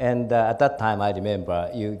 And at that time, I remember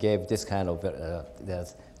you gave this kind of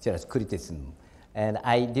serious criticism. And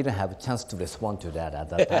I didn't have a chance to respond to that at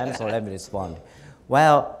that time, so let me respond.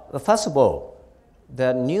 Well, first of all,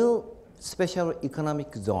 the new special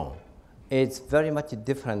economic zone is very much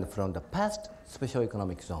different from the past special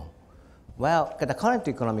economic zone. Well, the current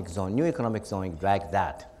economic zone, new economic zone is like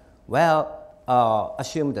that. Well,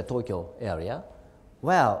 assume the Tokyo area.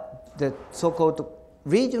 Well, the so-called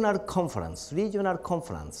regional conference,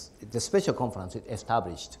 the special conference is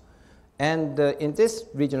established. And in this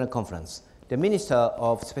regional conference, the Minister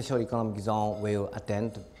of Special Economic Zone will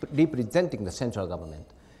attend, representing the central government.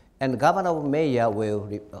 And the Governor or Mayor will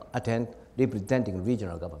attend, representing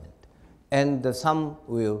regional government. And some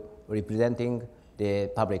will representing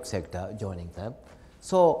the public sector, joining them.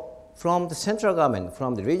 So from the central government,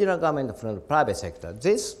 from the regional government, from the private sector,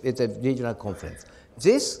 this is a regional conference.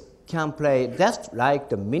 This can play just like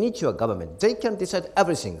the miniature government. They can decide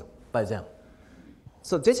everything by them.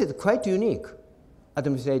 So this is quite unique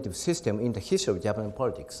administrative system in the history of Japanese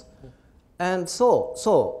politics. And so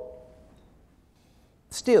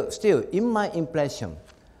still, in my impression,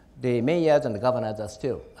 the mayors and the governors are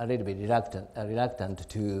still a little bit reluctant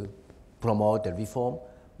to promote the reform.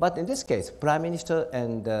 But in this case, Prime Minister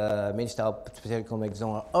and Minister of Special Economic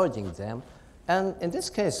Zone are urging them. And in this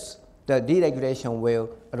case, the deregulation will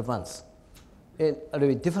advance in a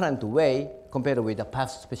little bit different way compared with the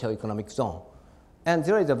past special economic zone. And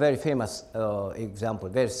there is a very famous example,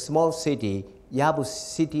 very small city, Yabu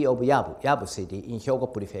city of Yabu city in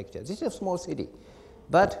Hyogo Prefecture. This is a small city.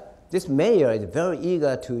 But this mayor is very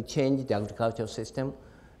eager to change the agricultural system.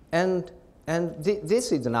 And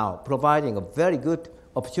this is now providing a very good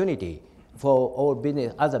opportunity for all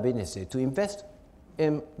other businesses to invest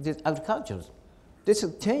in this agriculture. This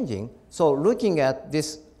is changing. So looking at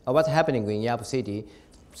this, what's happening in Yabu city,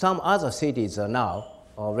 some other cities are now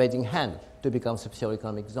raising hand to become special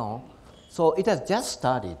economic zone. So it has just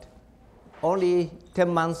started, only 10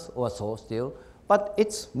 months or so still, but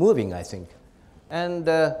it's moving, I think. And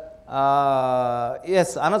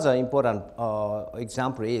yes, another important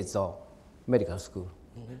example is medical school.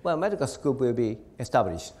 Mm-hmm. Well, medical school will be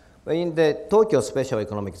established. But in the Tokyo Special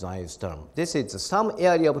Economic Zone term, this is some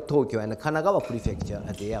area of Tokyo and Kanagawa Prefecture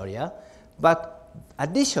at the area. But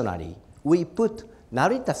additionally, we put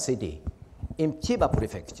Narita City in Chiba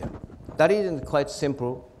Prefecture. That is quite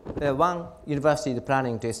simple. One university is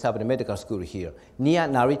planning to establish a medical school here near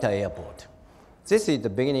Narita Airport. This is the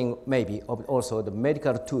beginning, maybe, of also the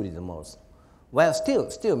medical tourism also. Well,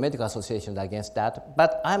 still medical associations against that,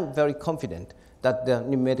 but I'm very confident that the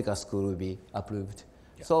new medical school will be approved.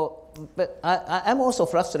 Yeah. So, but I'm also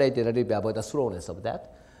frustrated a little bit about the slowness of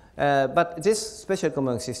that. But this special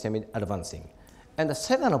economic system is advancing. And the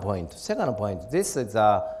second point, this is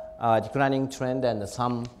a declining trend, and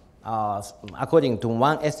some, according to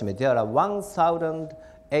one estimate, there are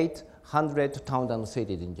 1,800 towns and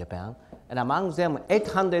cities in Japan, and among them,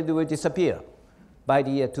 800 will disappear by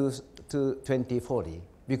the year 2040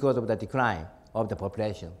 because of the decline of the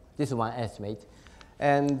population. This is one estimate.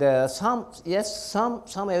 And some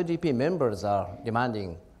LDP members are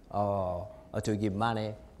demanding to give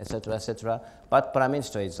money, etc., but Prime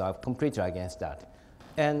Minister is completely against that.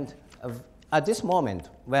 And at this moment,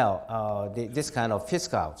 well, this kind of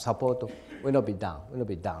fiscal support will not be done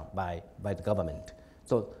by the government.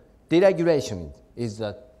 So deregulation is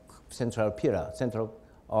the central pillar, central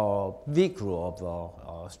vehicle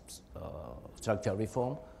of structural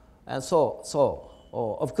reform. And so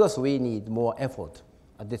of course, we need more effort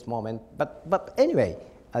at this moment. But anyway,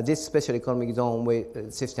 this special economic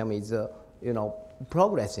zone system is,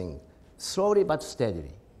 progressing slowly but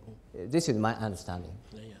steadily. This is my understanding.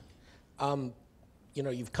 Yeah.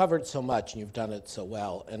 You've covered so much and you've done it so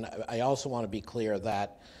well. And I also want to be clear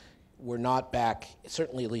that we're not back,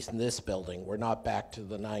 certainly at least in this building, we're not back to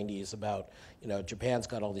the 90s about, Japan's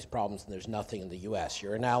got all these problems and there's nothing in the US.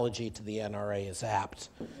 Your analogy to the NRA is apt.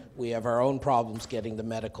 We have our own problems getting the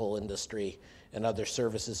medical industry and other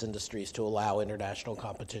services industries to allow international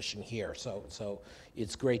competition here. So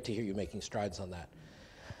it's great to hear you making strides on that.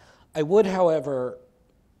 I would, however,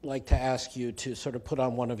 like to ask you to sort of put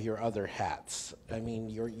on one of your other hats. I mean,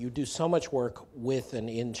 you do so much work with and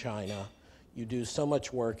in China. You do so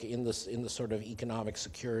much work in the sort of economic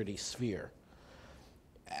security sphere.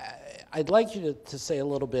 I'd like you to say a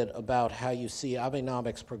little bit about how you see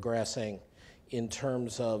Abenomics progressing in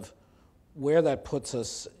terms of where that puts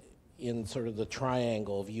us in sort of the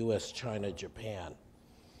triangle of US, China, Japan.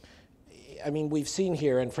 I mean, we've seen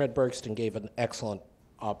here, and Fred Bergston gave an excellent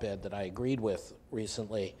op-ed that I agreed with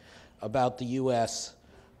recently about the US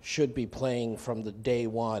should be playing from the day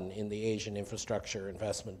one in the Asian Infrastructure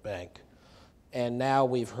Investment Bank. And now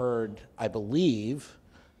we've heard, I believe,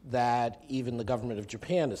 that even the government of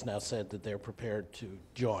Japan has now said that they're prepared to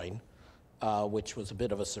join, which was a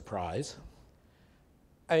bit of a surprise.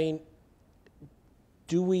 I mean,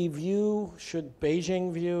 should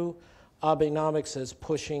Beijing view Abenomics as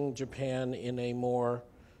pushing Japan in a more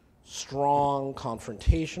strong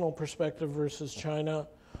confrontational perspective versus China?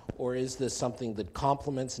 Or is this something that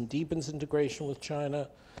complements and deepens integration with China?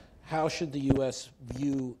 How should the US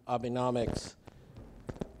view Abenomics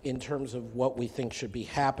in terms of what we think should be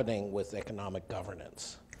happening with economic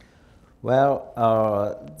governance?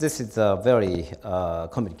 Well, this is a very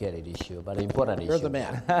complicated issue, but important issue. You're the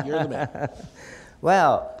man. You're the man.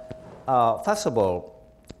 Well, first of all,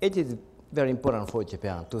 it is very important for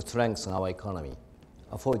Japan to strengthen our economy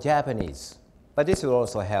for Japanese, but this will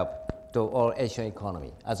also help to all Asian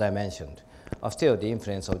economy, as I mentioned. Still, the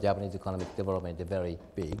influence of Japanese economic development is very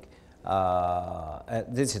big.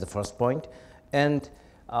 This is the first point. And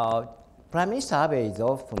Prime Minister Abe is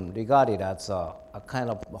often regarded as a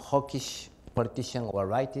kind of hawkish politician or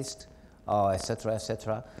rightist,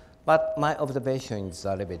 etc. But my observation is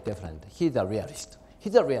a little bit different. He's a realist.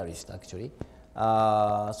 He's a realist, actually.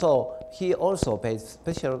 So he also pays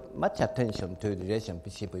much attention to the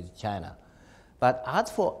relationship with China. But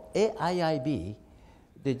as for AIIB,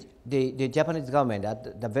 the Japanese government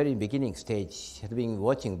at the very beginning stage has been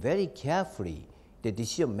watching very carefully the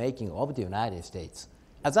decision-making of the United States.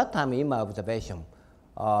 At that time, in my observation,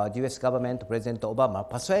 the US government, President Obama,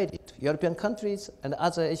 persuaded European countries and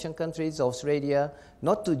other Asian countries, Australia,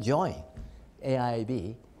 not to join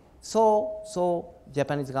AIIB. So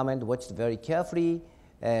Japanese government watched very carefully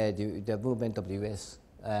the movement of the US,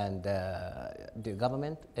 and the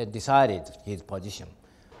government decided his position.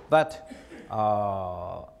 But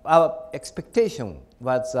our expectation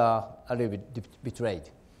was a little bit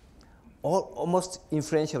betrayed. Almost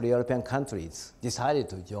influential European countries decided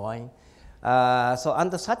to join. So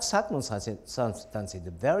under such circumstances,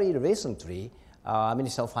 very recently,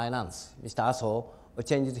 Minister of Finance, Mr. Aso,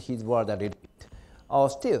 changed his word a little bit.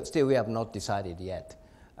 Still we have not decided yet.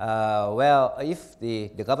 Well, if the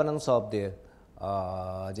governance of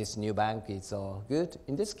this new bank is good,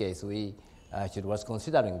 in this case, we was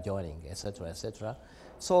considering joining, etc.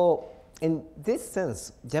 So in this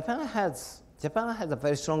sense, Japan has a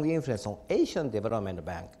very strong influence on Asian Development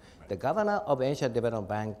Bank. Right. The governor of Asian Development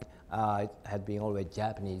Bank had been always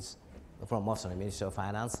Japanese, from also the Ministry of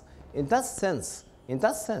Finance. In that sense,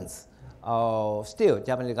 still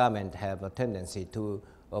Japanese government have a tendency to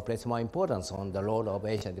place more importance on the role of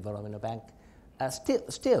Asian Development Bank.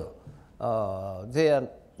 Still, they are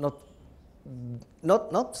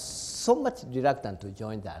not so much reluctant to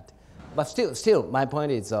join that. But still, my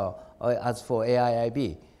point is, as for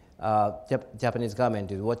AIIB, Japanese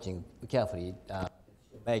government is watching carefully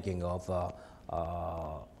making of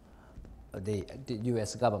the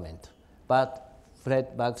U.S. government. But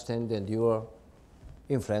Fred Bergsten and your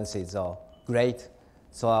influence is great.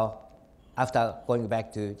 So after going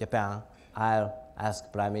back to Japan, I'll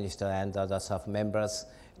ask Prime Minister and other staff members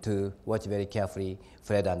to watch very carefully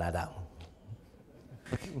Fred and Adam.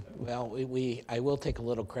 Well, I will take a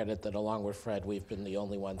little credit that along with Fred, we've been the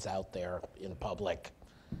only ones out there in public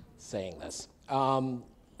saying this.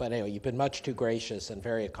 But anyway, you've been much too gracious and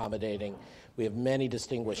very accommodating. We have many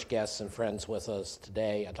distinguished guests and friends with us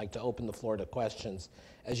today. I'd like to open the floor to questions.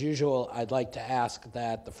 As usual, I'd like to ask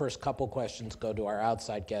that the first couple questions go to our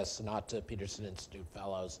outside guests, not to Peterson Institute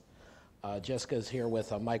fellows. Jessica's here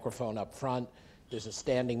with a microphone up front. There's a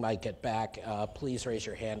standing mic at back. Please raise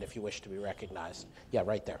your hand if you wish to be recognized. Yeah,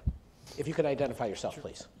 right there. If you could identify yourself,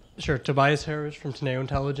 please. Sure. Tobias Harris from Teneo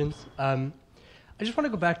Intelligence. I just want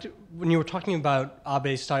to go back to when you were talking about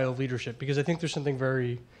Abe's style of leadership, because I think there's something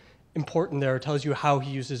very important there. It tells you how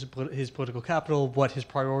he uses his political capital, what his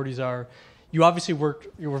priorities are. You obviously worked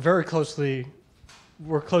closely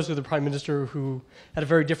with the Prime Minister, who had a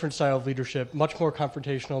very different style of leadership, much more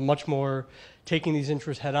confrontational, much more taking these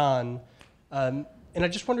interests head on. And I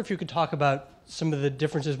just wonder if you could talk about some of the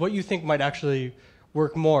differences, what you think might actually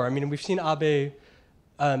work more. I mean, we've seen Abe,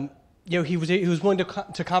 he was willing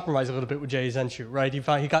to compromise a little bit with Jay Zenshu, right?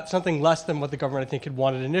 He got something less than what the government, I think, had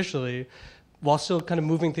wanted initially, while still kind of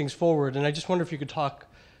moving things forward. And I just wonder if you could talk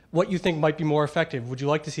what you think might be more effective. Would you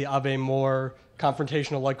like to see Abe more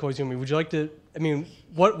confrontational like Koizumi? Would you like to, I mean,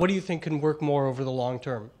 what do you think can work more over the long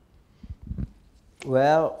term?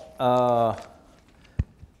 Well,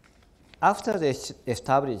 after the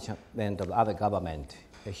establishment of Abe government,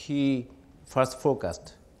 he first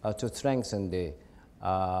focused to strengthen the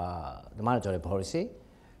monetary policy.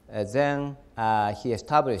 Then he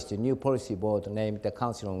established a new policy board named the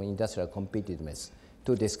Council on Industrial Competitiveness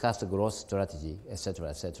to discuss the growth strategy, et cetera,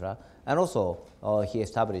 et cetera. And also, he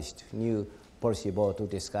established new policy board to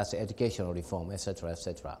discuss educational reform, et cetera, et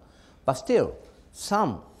cetera. But still,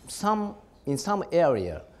 in some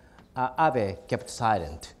area, Abe kept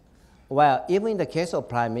silent. Well, even in the case of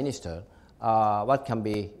Prime Minister, what can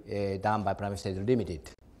be done by Prime Minister is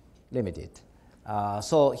limited.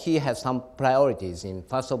 So he has some priorities in,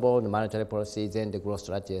 first of all, the monetary policy, then the growth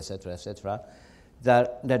strategy, et cetera, et cetera.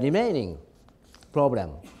 The remaining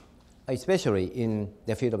problem, especially in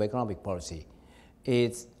the field of economic policy,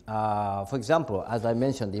 is, for example, as I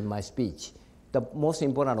mentioned in my speech, the most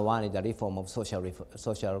important one is the reform of social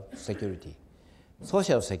security.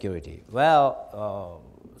 Social security, well,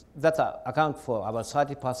 that accounts for about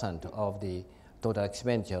 30% of the total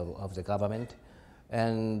expenditure of the government.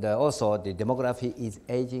 And also the demography is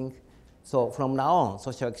aging. So from now on,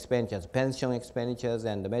 social expenditures, pension expenditures,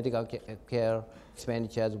 and the medical care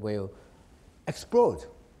expenditures will explode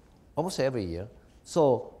almost every year.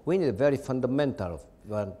 So we need a very fundamental,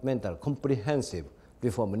 comprehensive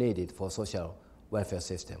reform needed for social welfare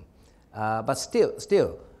system. But still,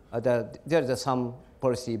 there is some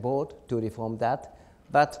policy board to reform that,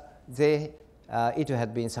 but it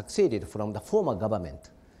had been succeeded from the former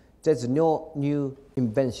government. There's no new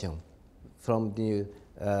invention from the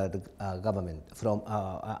government, from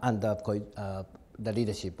under the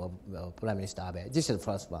leadership of Prime Minister Abe. This is the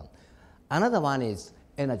first one. Another one is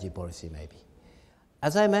energy policy, maybe.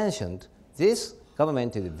 As I mentioned, this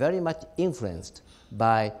government is very much influenced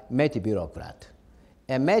by METI bureaucrat.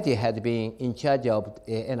 And METI had been in charge of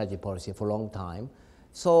energy policy for a long time.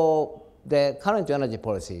 So the current energy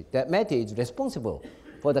policy, that METI is responsible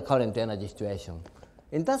for the current energy situation.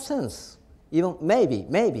 In that sense, even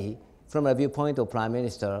maybe from a viewpoint of Prime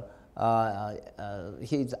Minister,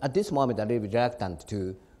 he's at this moment a little bit reluctant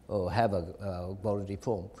to have a bold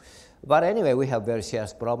reform. But anyway, we have very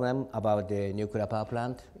serious problem about the nuclear power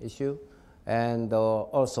plant issue. And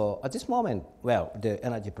also, at this moment, well, the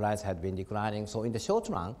energy price had been declining. So in the short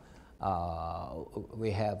run,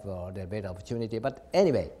 we have the better opportunity. But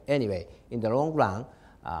anyway, in the long run,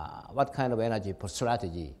 what kind of energy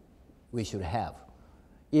strategy we should have,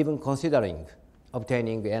 even considering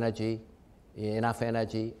obtaining the energy, enough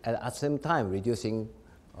energy, at the same time reducing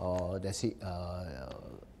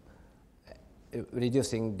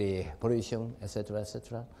the pollution, et cetera, et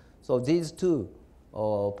cetera. So these two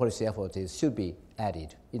policy efforts should be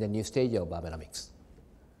added in the new stage of Abenomics.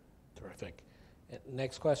 Terrific.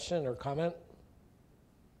 Next question or comment?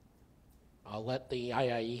 I'll let the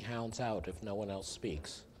IIE hounds out if no one else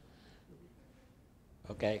speaks.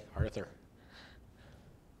 Okay, Arthur.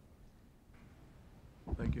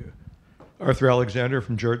 Thank you. Arthur Alexander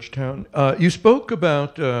from Georgetown. You spoke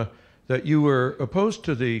about that you were opposed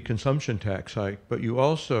to the consumption tax hike, but you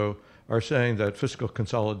also are saying that fiscal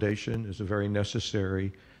consolidation is a very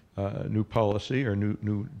necessary new policy or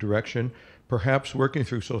new direction, perhaps working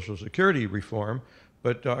through Social Security reform.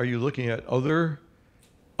 But are you looking at other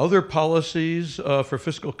policies for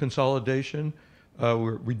fiscal consolidation?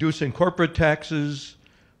 We're reducing corporate taxes,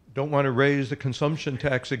 don't want to raise the consumption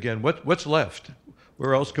tax again. What's left?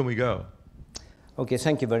 Where else can we go? Okay,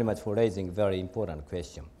 thank you very much for raising a very important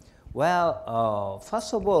question. Well,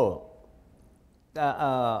 first of all,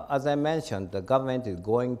 as I mentioned, the government is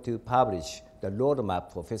going to publish the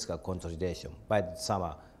roadmap for fiscal consolidation by the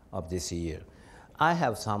summer of this year. I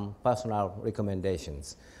have some personal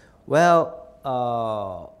recommendations. Well,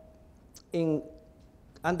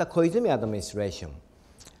 under Koizumi administration,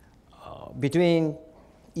 between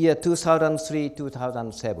year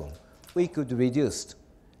 2003-2007, we could reduce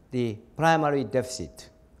the primary deficit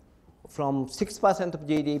from 6% of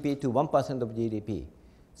GDP to 1% of GDP.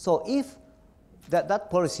 So if that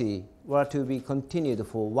policy were to be continued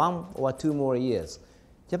for 1 or 2 more years,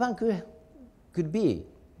 Japan could be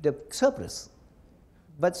the surplus,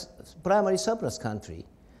 but primary surplus country.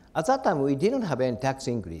 At that time, we didn't have any tax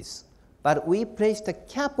increase, but we placed a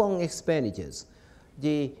cap on expenditures.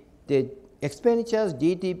 The expenditures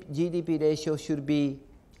GDP ratio should be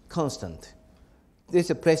constant.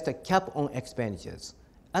 This placed a cap on expenditures.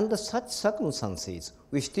 Under such circumstances,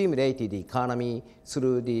 we stimulated the economy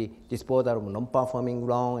through the disposal of non-performing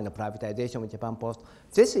loan and the privatization of Japan Post.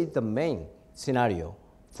 This is the main scenario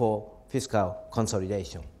for fiscal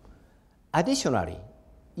consolidation. Additionally,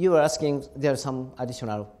 you were asking there's some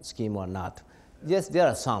additional scheme or not. Yes, there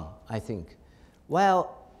are some, I think.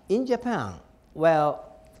 Well, in Japan,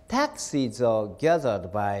 taxes are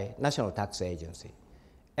gathered by National Tax Agency,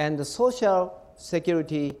 and the Social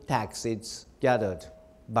Security tax is gathered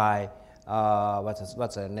by,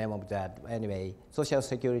 what's the name of that? Anyway, Social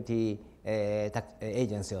Security tax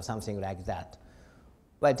agency or something like that.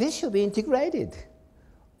 But this should be integrated.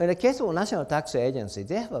 In the case of National Tax Agency,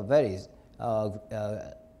 they have a very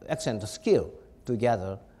excellent skill to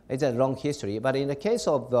gather. It's a long history. But in the case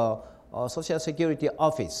of the Social Security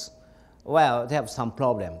Office, well, they have some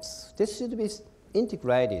problems. This should be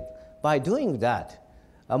integrated. By doing that,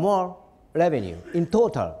 more revenue in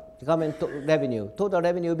total, government total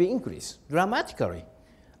revenue will be increased dramatically.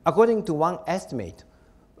 According to one estimate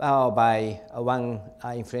by one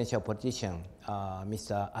influential politician,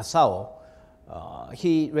 Mr. Asao,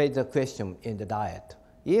 he raised the question in the diet.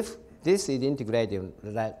 If this is integrated,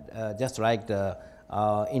 just like the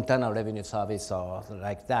internal revenue service or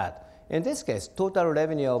like that, in this case, total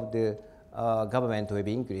revenue of the government will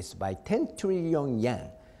be increased by 10 trillion yen.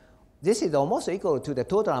 This is almost equal to the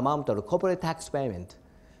total amount of corporate tax payment.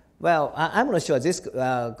 Well, I'm not sure this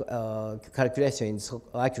calculation is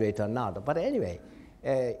accurate or not, but anyway,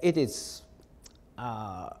 it is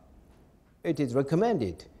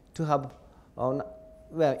recommended to have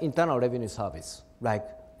internal revenue service like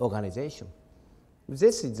organization.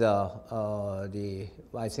 This is I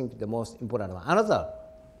think the most important one. Another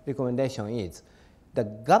recommendation is the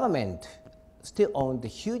government still owns a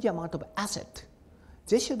huge amount of asset.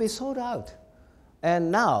 This should be sold out.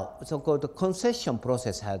 And now, so-called concession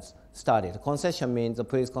process has started. Concession means,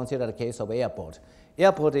 please consider the case of airport.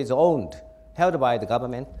 Airport is owned, held by the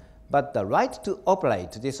government, but the right to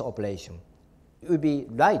operate this operation will be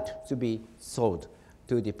right to be sold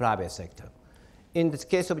to the private sector. In the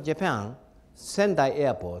case of Japan, Sendai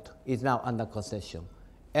Airport is now under concession.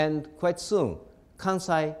 And quite soon,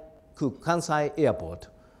 Kansai Airport,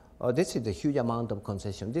 this is a huge amount of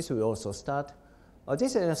concession. This will also start.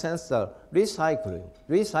 This is, in a sense, the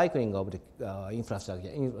recycling of the infrastructure,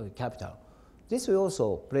 capital. This will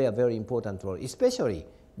also play a very important role, especially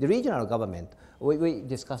the regional government. We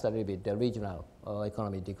discussed a little bit the regional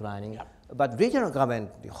economy declining, but regional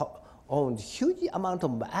government owns huge amount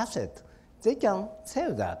of assets. They can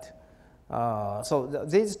sell that. So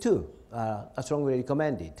these two are strongly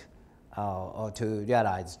recommended to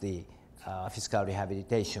realize the fiscal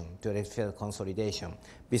rehabilitation, to fiscal consolidation,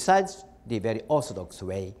 besides the very orthodox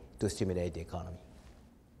way to stimulate the economy.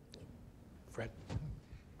 Fred.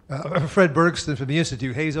 Fred Bergston from the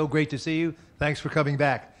Institute. Heizo, great to see you. Thanks for coming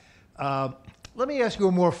back. Let me ask you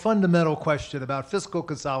a more fundamental question about fiscal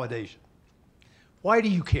consolidation. Why do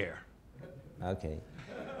you care? Okay.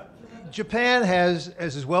 Japan has,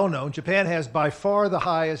 as is well known, Japan has by far the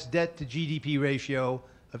highest debt to GDP ratio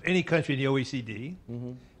of any country in the OECD,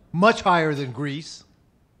 much higher than Greece,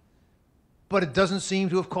 but it doesn't seem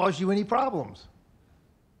to have caused you any problems.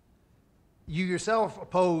 You yourself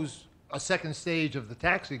oppose a second stage of the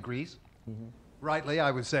tax increase, rightly,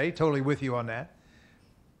 I would say, totally with you on that.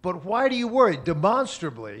 But why do you worry?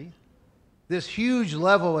 Demonstrably, this huge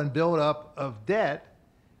level and buildup of debt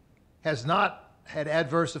has not had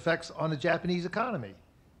adverse effects on the Japanese economy.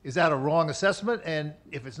 Is that a wrong assessment? And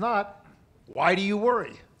if it's not, why do you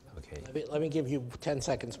worry? Okay. Let me give you 10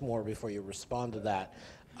 seconds more before you respond to that.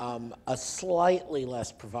 A slightly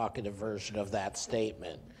less provocative version of that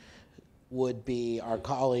statement would be our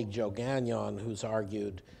colleague Joe Gagnon, who's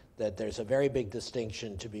argued that there's a very big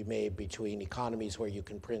distinction to be made between economies where you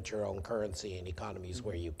can print your own currency and economies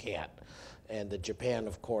where you can't. And that Japan,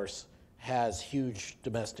 of course, has huge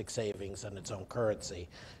domestic savings and its own currency.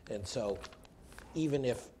 And so even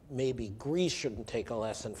if maybe Greece shouldn't take a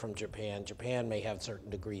lesson from Japan, Japan may have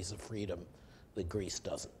certain degrees of freedom that Greece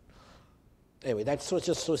doesn't. Anyway, that's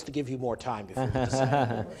just supposed to give you more time before you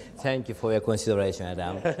decide. Thank you for your consideration,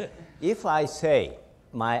 Adam. If I say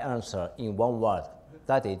my answer in one word,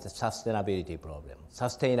 that is sustainability problem.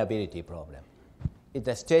 Sustainability problem. If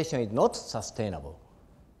the situation is not sustainable,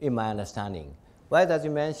 in my understanding, why, as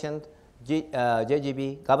you mentioned,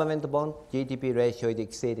 JGB, government bond, GDP ratio is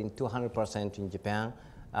exceeding 200% in Japan.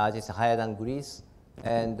 This is higher than Greece,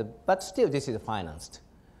 but still this is financed.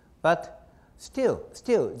 But still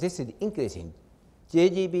this is increasing.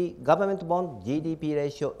 JGB, government bond, GDP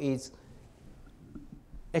ratio is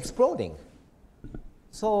exploding.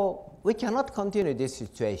 So we cannot continue this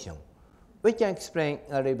situation. We can explain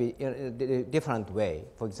a little bit in a different way.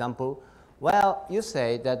 For example, well, you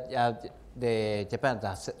say that Japan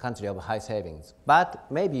is a country of high savings, but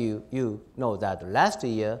maybe you know that last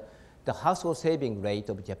year the household saving rate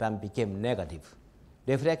of Japan became negative,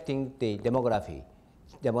 reflecting the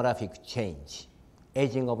demographic change,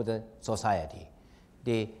 aging of the society.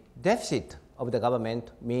 The deficit of the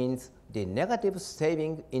government means the negative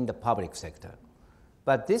saving in the public sector.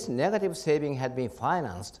 But this negative saving had been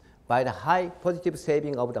financed by the high positive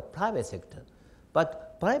saving of the private sector.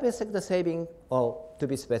 But private sector saving, or to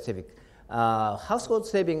be specific, household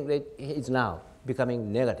saving rate is now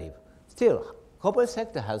becoming negative. Still, corporate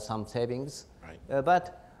sector has some savings, right.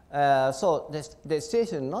 So the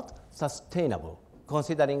situation is not sustainable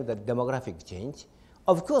considering the demographic change.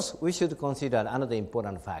 Of course, we should consider another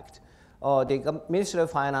important fact. The Ministry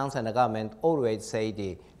of Finance and the government always say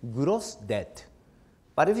the gross debt.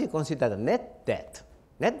 But if you consider the net debt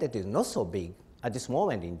is not so big at this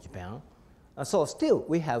moment in Japan. So still,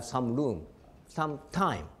 we have some room, some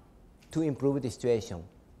time to improve the situation.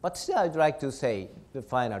 But still, I'd like to say that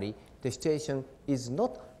finally, the situation is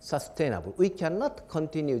not sustainable. We cannot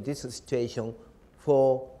continue this situation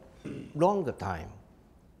for longer time.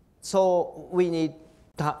 So we need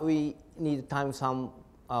some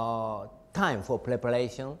time for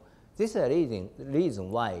preparation. This is the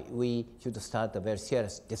reason why we should start a very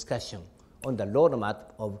serious discussion on the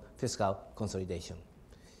roadmap of fiscal consolidation.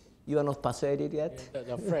 You are not persuaded yet?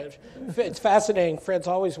 No, Fred, it's fascinating. Fred's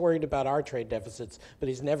always worried about our trade deficits, but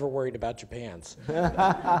he's never worried about Japan's.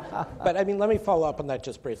 But I mean, let me follow up on that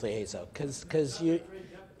just briefly, Heizo, because you,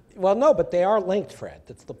 well, no, but they are linked, Fred.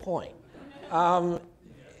 That's the point.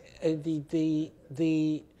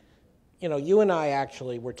 You know, you and I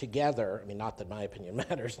actually were together. I mean, not that my opinion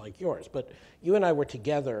matters like yours, but you and I were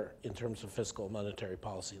together in terms of fiscal and monetary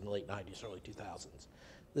policy in the late 90s, early 2000s.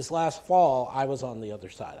 This last fall, I was on the other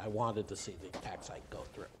side. I wanted to see the tax hike go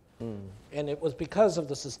through. And it was because of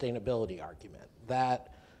the sustainability argument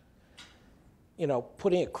that, you know,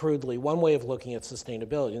 putting it crudely, one way of looking at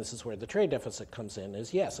sustainability, and this is where the trade deficit comes in,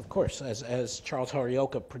 is yes, of course, as Charles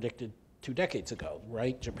Horioka predicted 2 decades ago,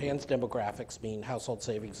 right? Japan's demographics mean household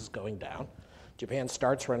savings is going down. Japan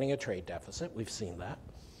starts running a trade deficit. We've seen that.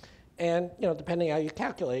 And, you know, depending how you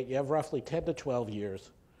calculate, you have roughly 10 to 12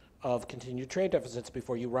 years of continued trade deficits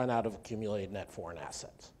before you run out of accumulated net foreign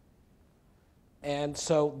assets. And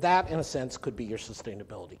so that, in a sense, could be your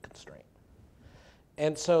sustainability constraint.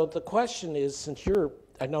 And so the question is, since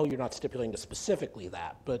I know you're not stipulating specifically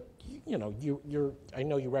that, but you know, I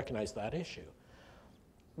know you recognize that issue.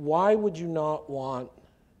 Why would you not want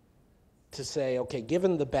to say, okay,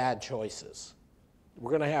 given the bad choices, we're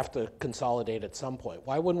going to have to consolidate at some point.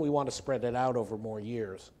 Why wouldn't we want to spread it out over more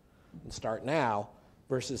years and start now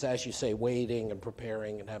versus, as you say, waiting and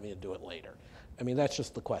preparing and having to do it later? I mean, that's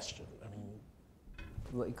just the question. I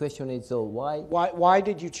mean, the question is, so why? Why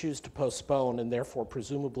did you choose to postpone and therefore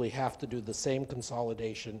presumably have to do the same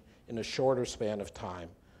consolidation in a shorter span of time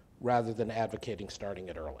rather than advocating starting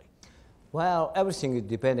it early? Well, everything is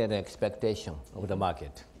dependent on expectation of the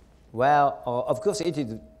market. Well, of course, it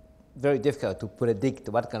is very difficult to predict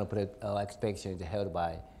what kind of expectation is held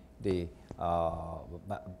by the by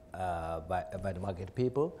the market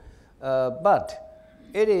people, but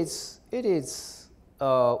it is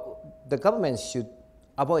the government should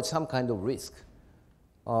avoid some kind of risk,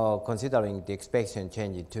 considering the expectation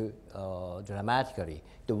changing too dramatically.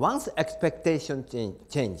 The once expectation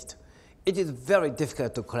changed, it is very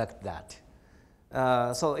difficult to correct that.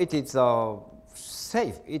 So it is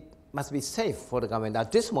safe. It must be safe for the government at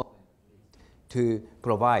this moment to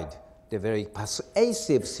provide the very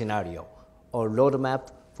persuasive scenario or roadmap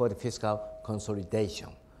for the fiscal consolidation.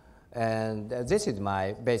 And this is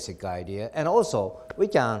my basic idea. And also, we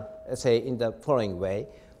can say in the following way,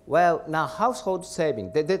 well, now household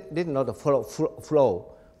saving, this is not a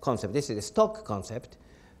flow concept, this is a stock concept.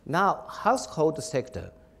 Now, household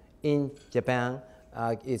sector in Japan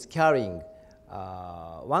is carrying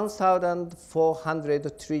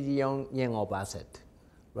 1,400 trillion yen of asset,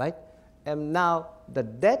 right? And now the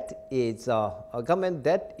debt is, government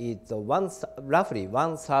debt is roughly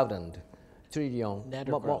 1,000 trillion. Net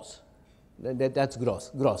or gross? That's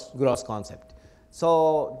gross concept.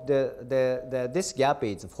 So this gap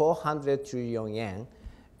is 400 trillion yen,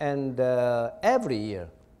 and every year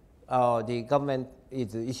the government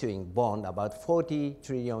is issuing bond about 40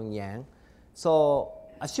 trillion yen. So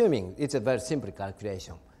assuming it's a very simple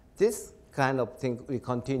calculation, this kind of thing will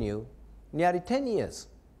continue nearly 10 years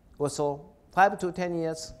or so, 5 to 10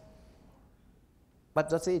 years, but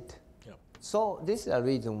that's it. Yep. So this is a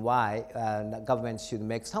reason why the government should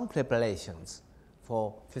make some preparations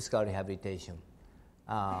for fiscal rehabilitation.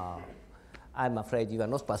 I'm afraid you are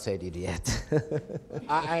not persuaded yet.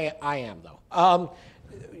 I am, though.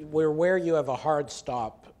 We're where you have a hard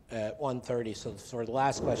stop at 1:30, so for the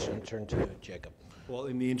last question, turn to Jacob. Well,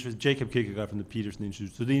 in the interest, Jacob Kikuga from the Peterson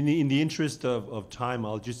Institute. So in the interest of time,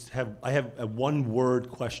 I have a one-word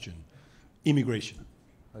question: immigration.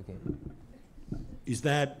 Okay. Is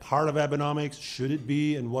that part of Abenomics? Should it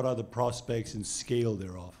be? And what are the prospects and scale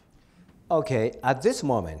thereof? Okay. At this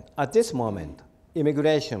moment,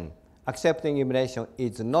 immigration, accepting immigration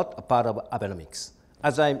is not a part of Abenomics.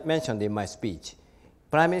 As I mentioned in my speech,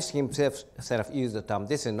 Prime Minister himself used the term,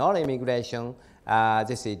 this is not immigration,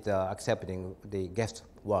 this is accepting the guest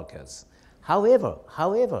workers. However,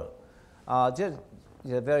 there's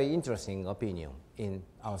a very interesting opinion in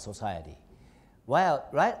our society. Well,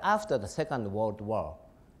 right after the Second World War,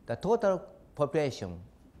 the total population,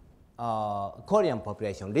 Korean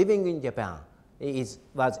population living in Japan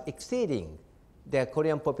was exceeding the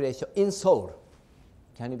Korean population in Seoul.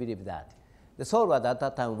 Can you believe that? The Seoul was at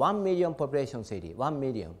that time 1 million population city, 1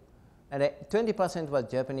 million. And 20%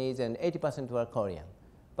 was Japanese and 80% were Korean.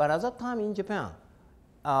 But at that time in Japan,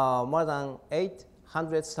 more than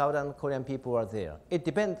 800,000 Korean people were there. It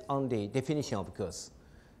depends on the definition, of course.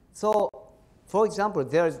 So, for example,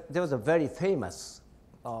 there was a very famous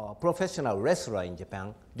professional wrestler in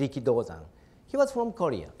Japan, Riki Dozan. He was from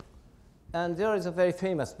Korea. And there is a very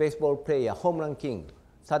famous baseball player, home run king,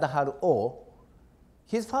 Sadaharu Oh.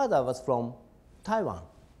 His father was from Taiwan.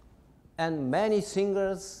 And many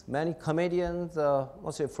singers, many comedians,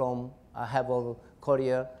 mostly from have of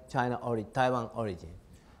Korea, China, or Taiwan origin.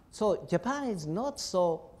 So Japan is not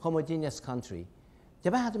so homogeneous country.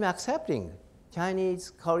 Japan has been accepting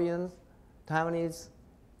Chinese, Koreans, Taiwanese,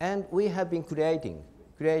 and we have been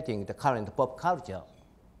creating the current pop culture.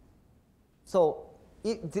 So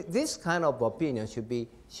this kind of opinion should be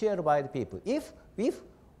shared by the people. If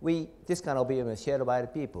this kind of opinion is shared by the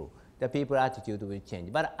people's attitude will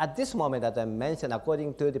change. But at this moment, as I mentioned,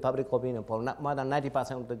 according to the public opinion poll, more than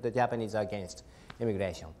 90% of the Japanese are against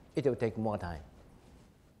immigration. It will take more time.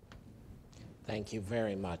 Thank you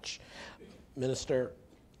very much. Minister,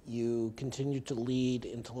 you continue to lead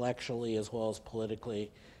intellectually as well as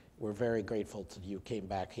politically. We're very grateful that you came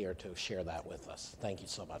back here to share that with us. Thank you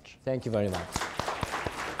so much. Thank you very much.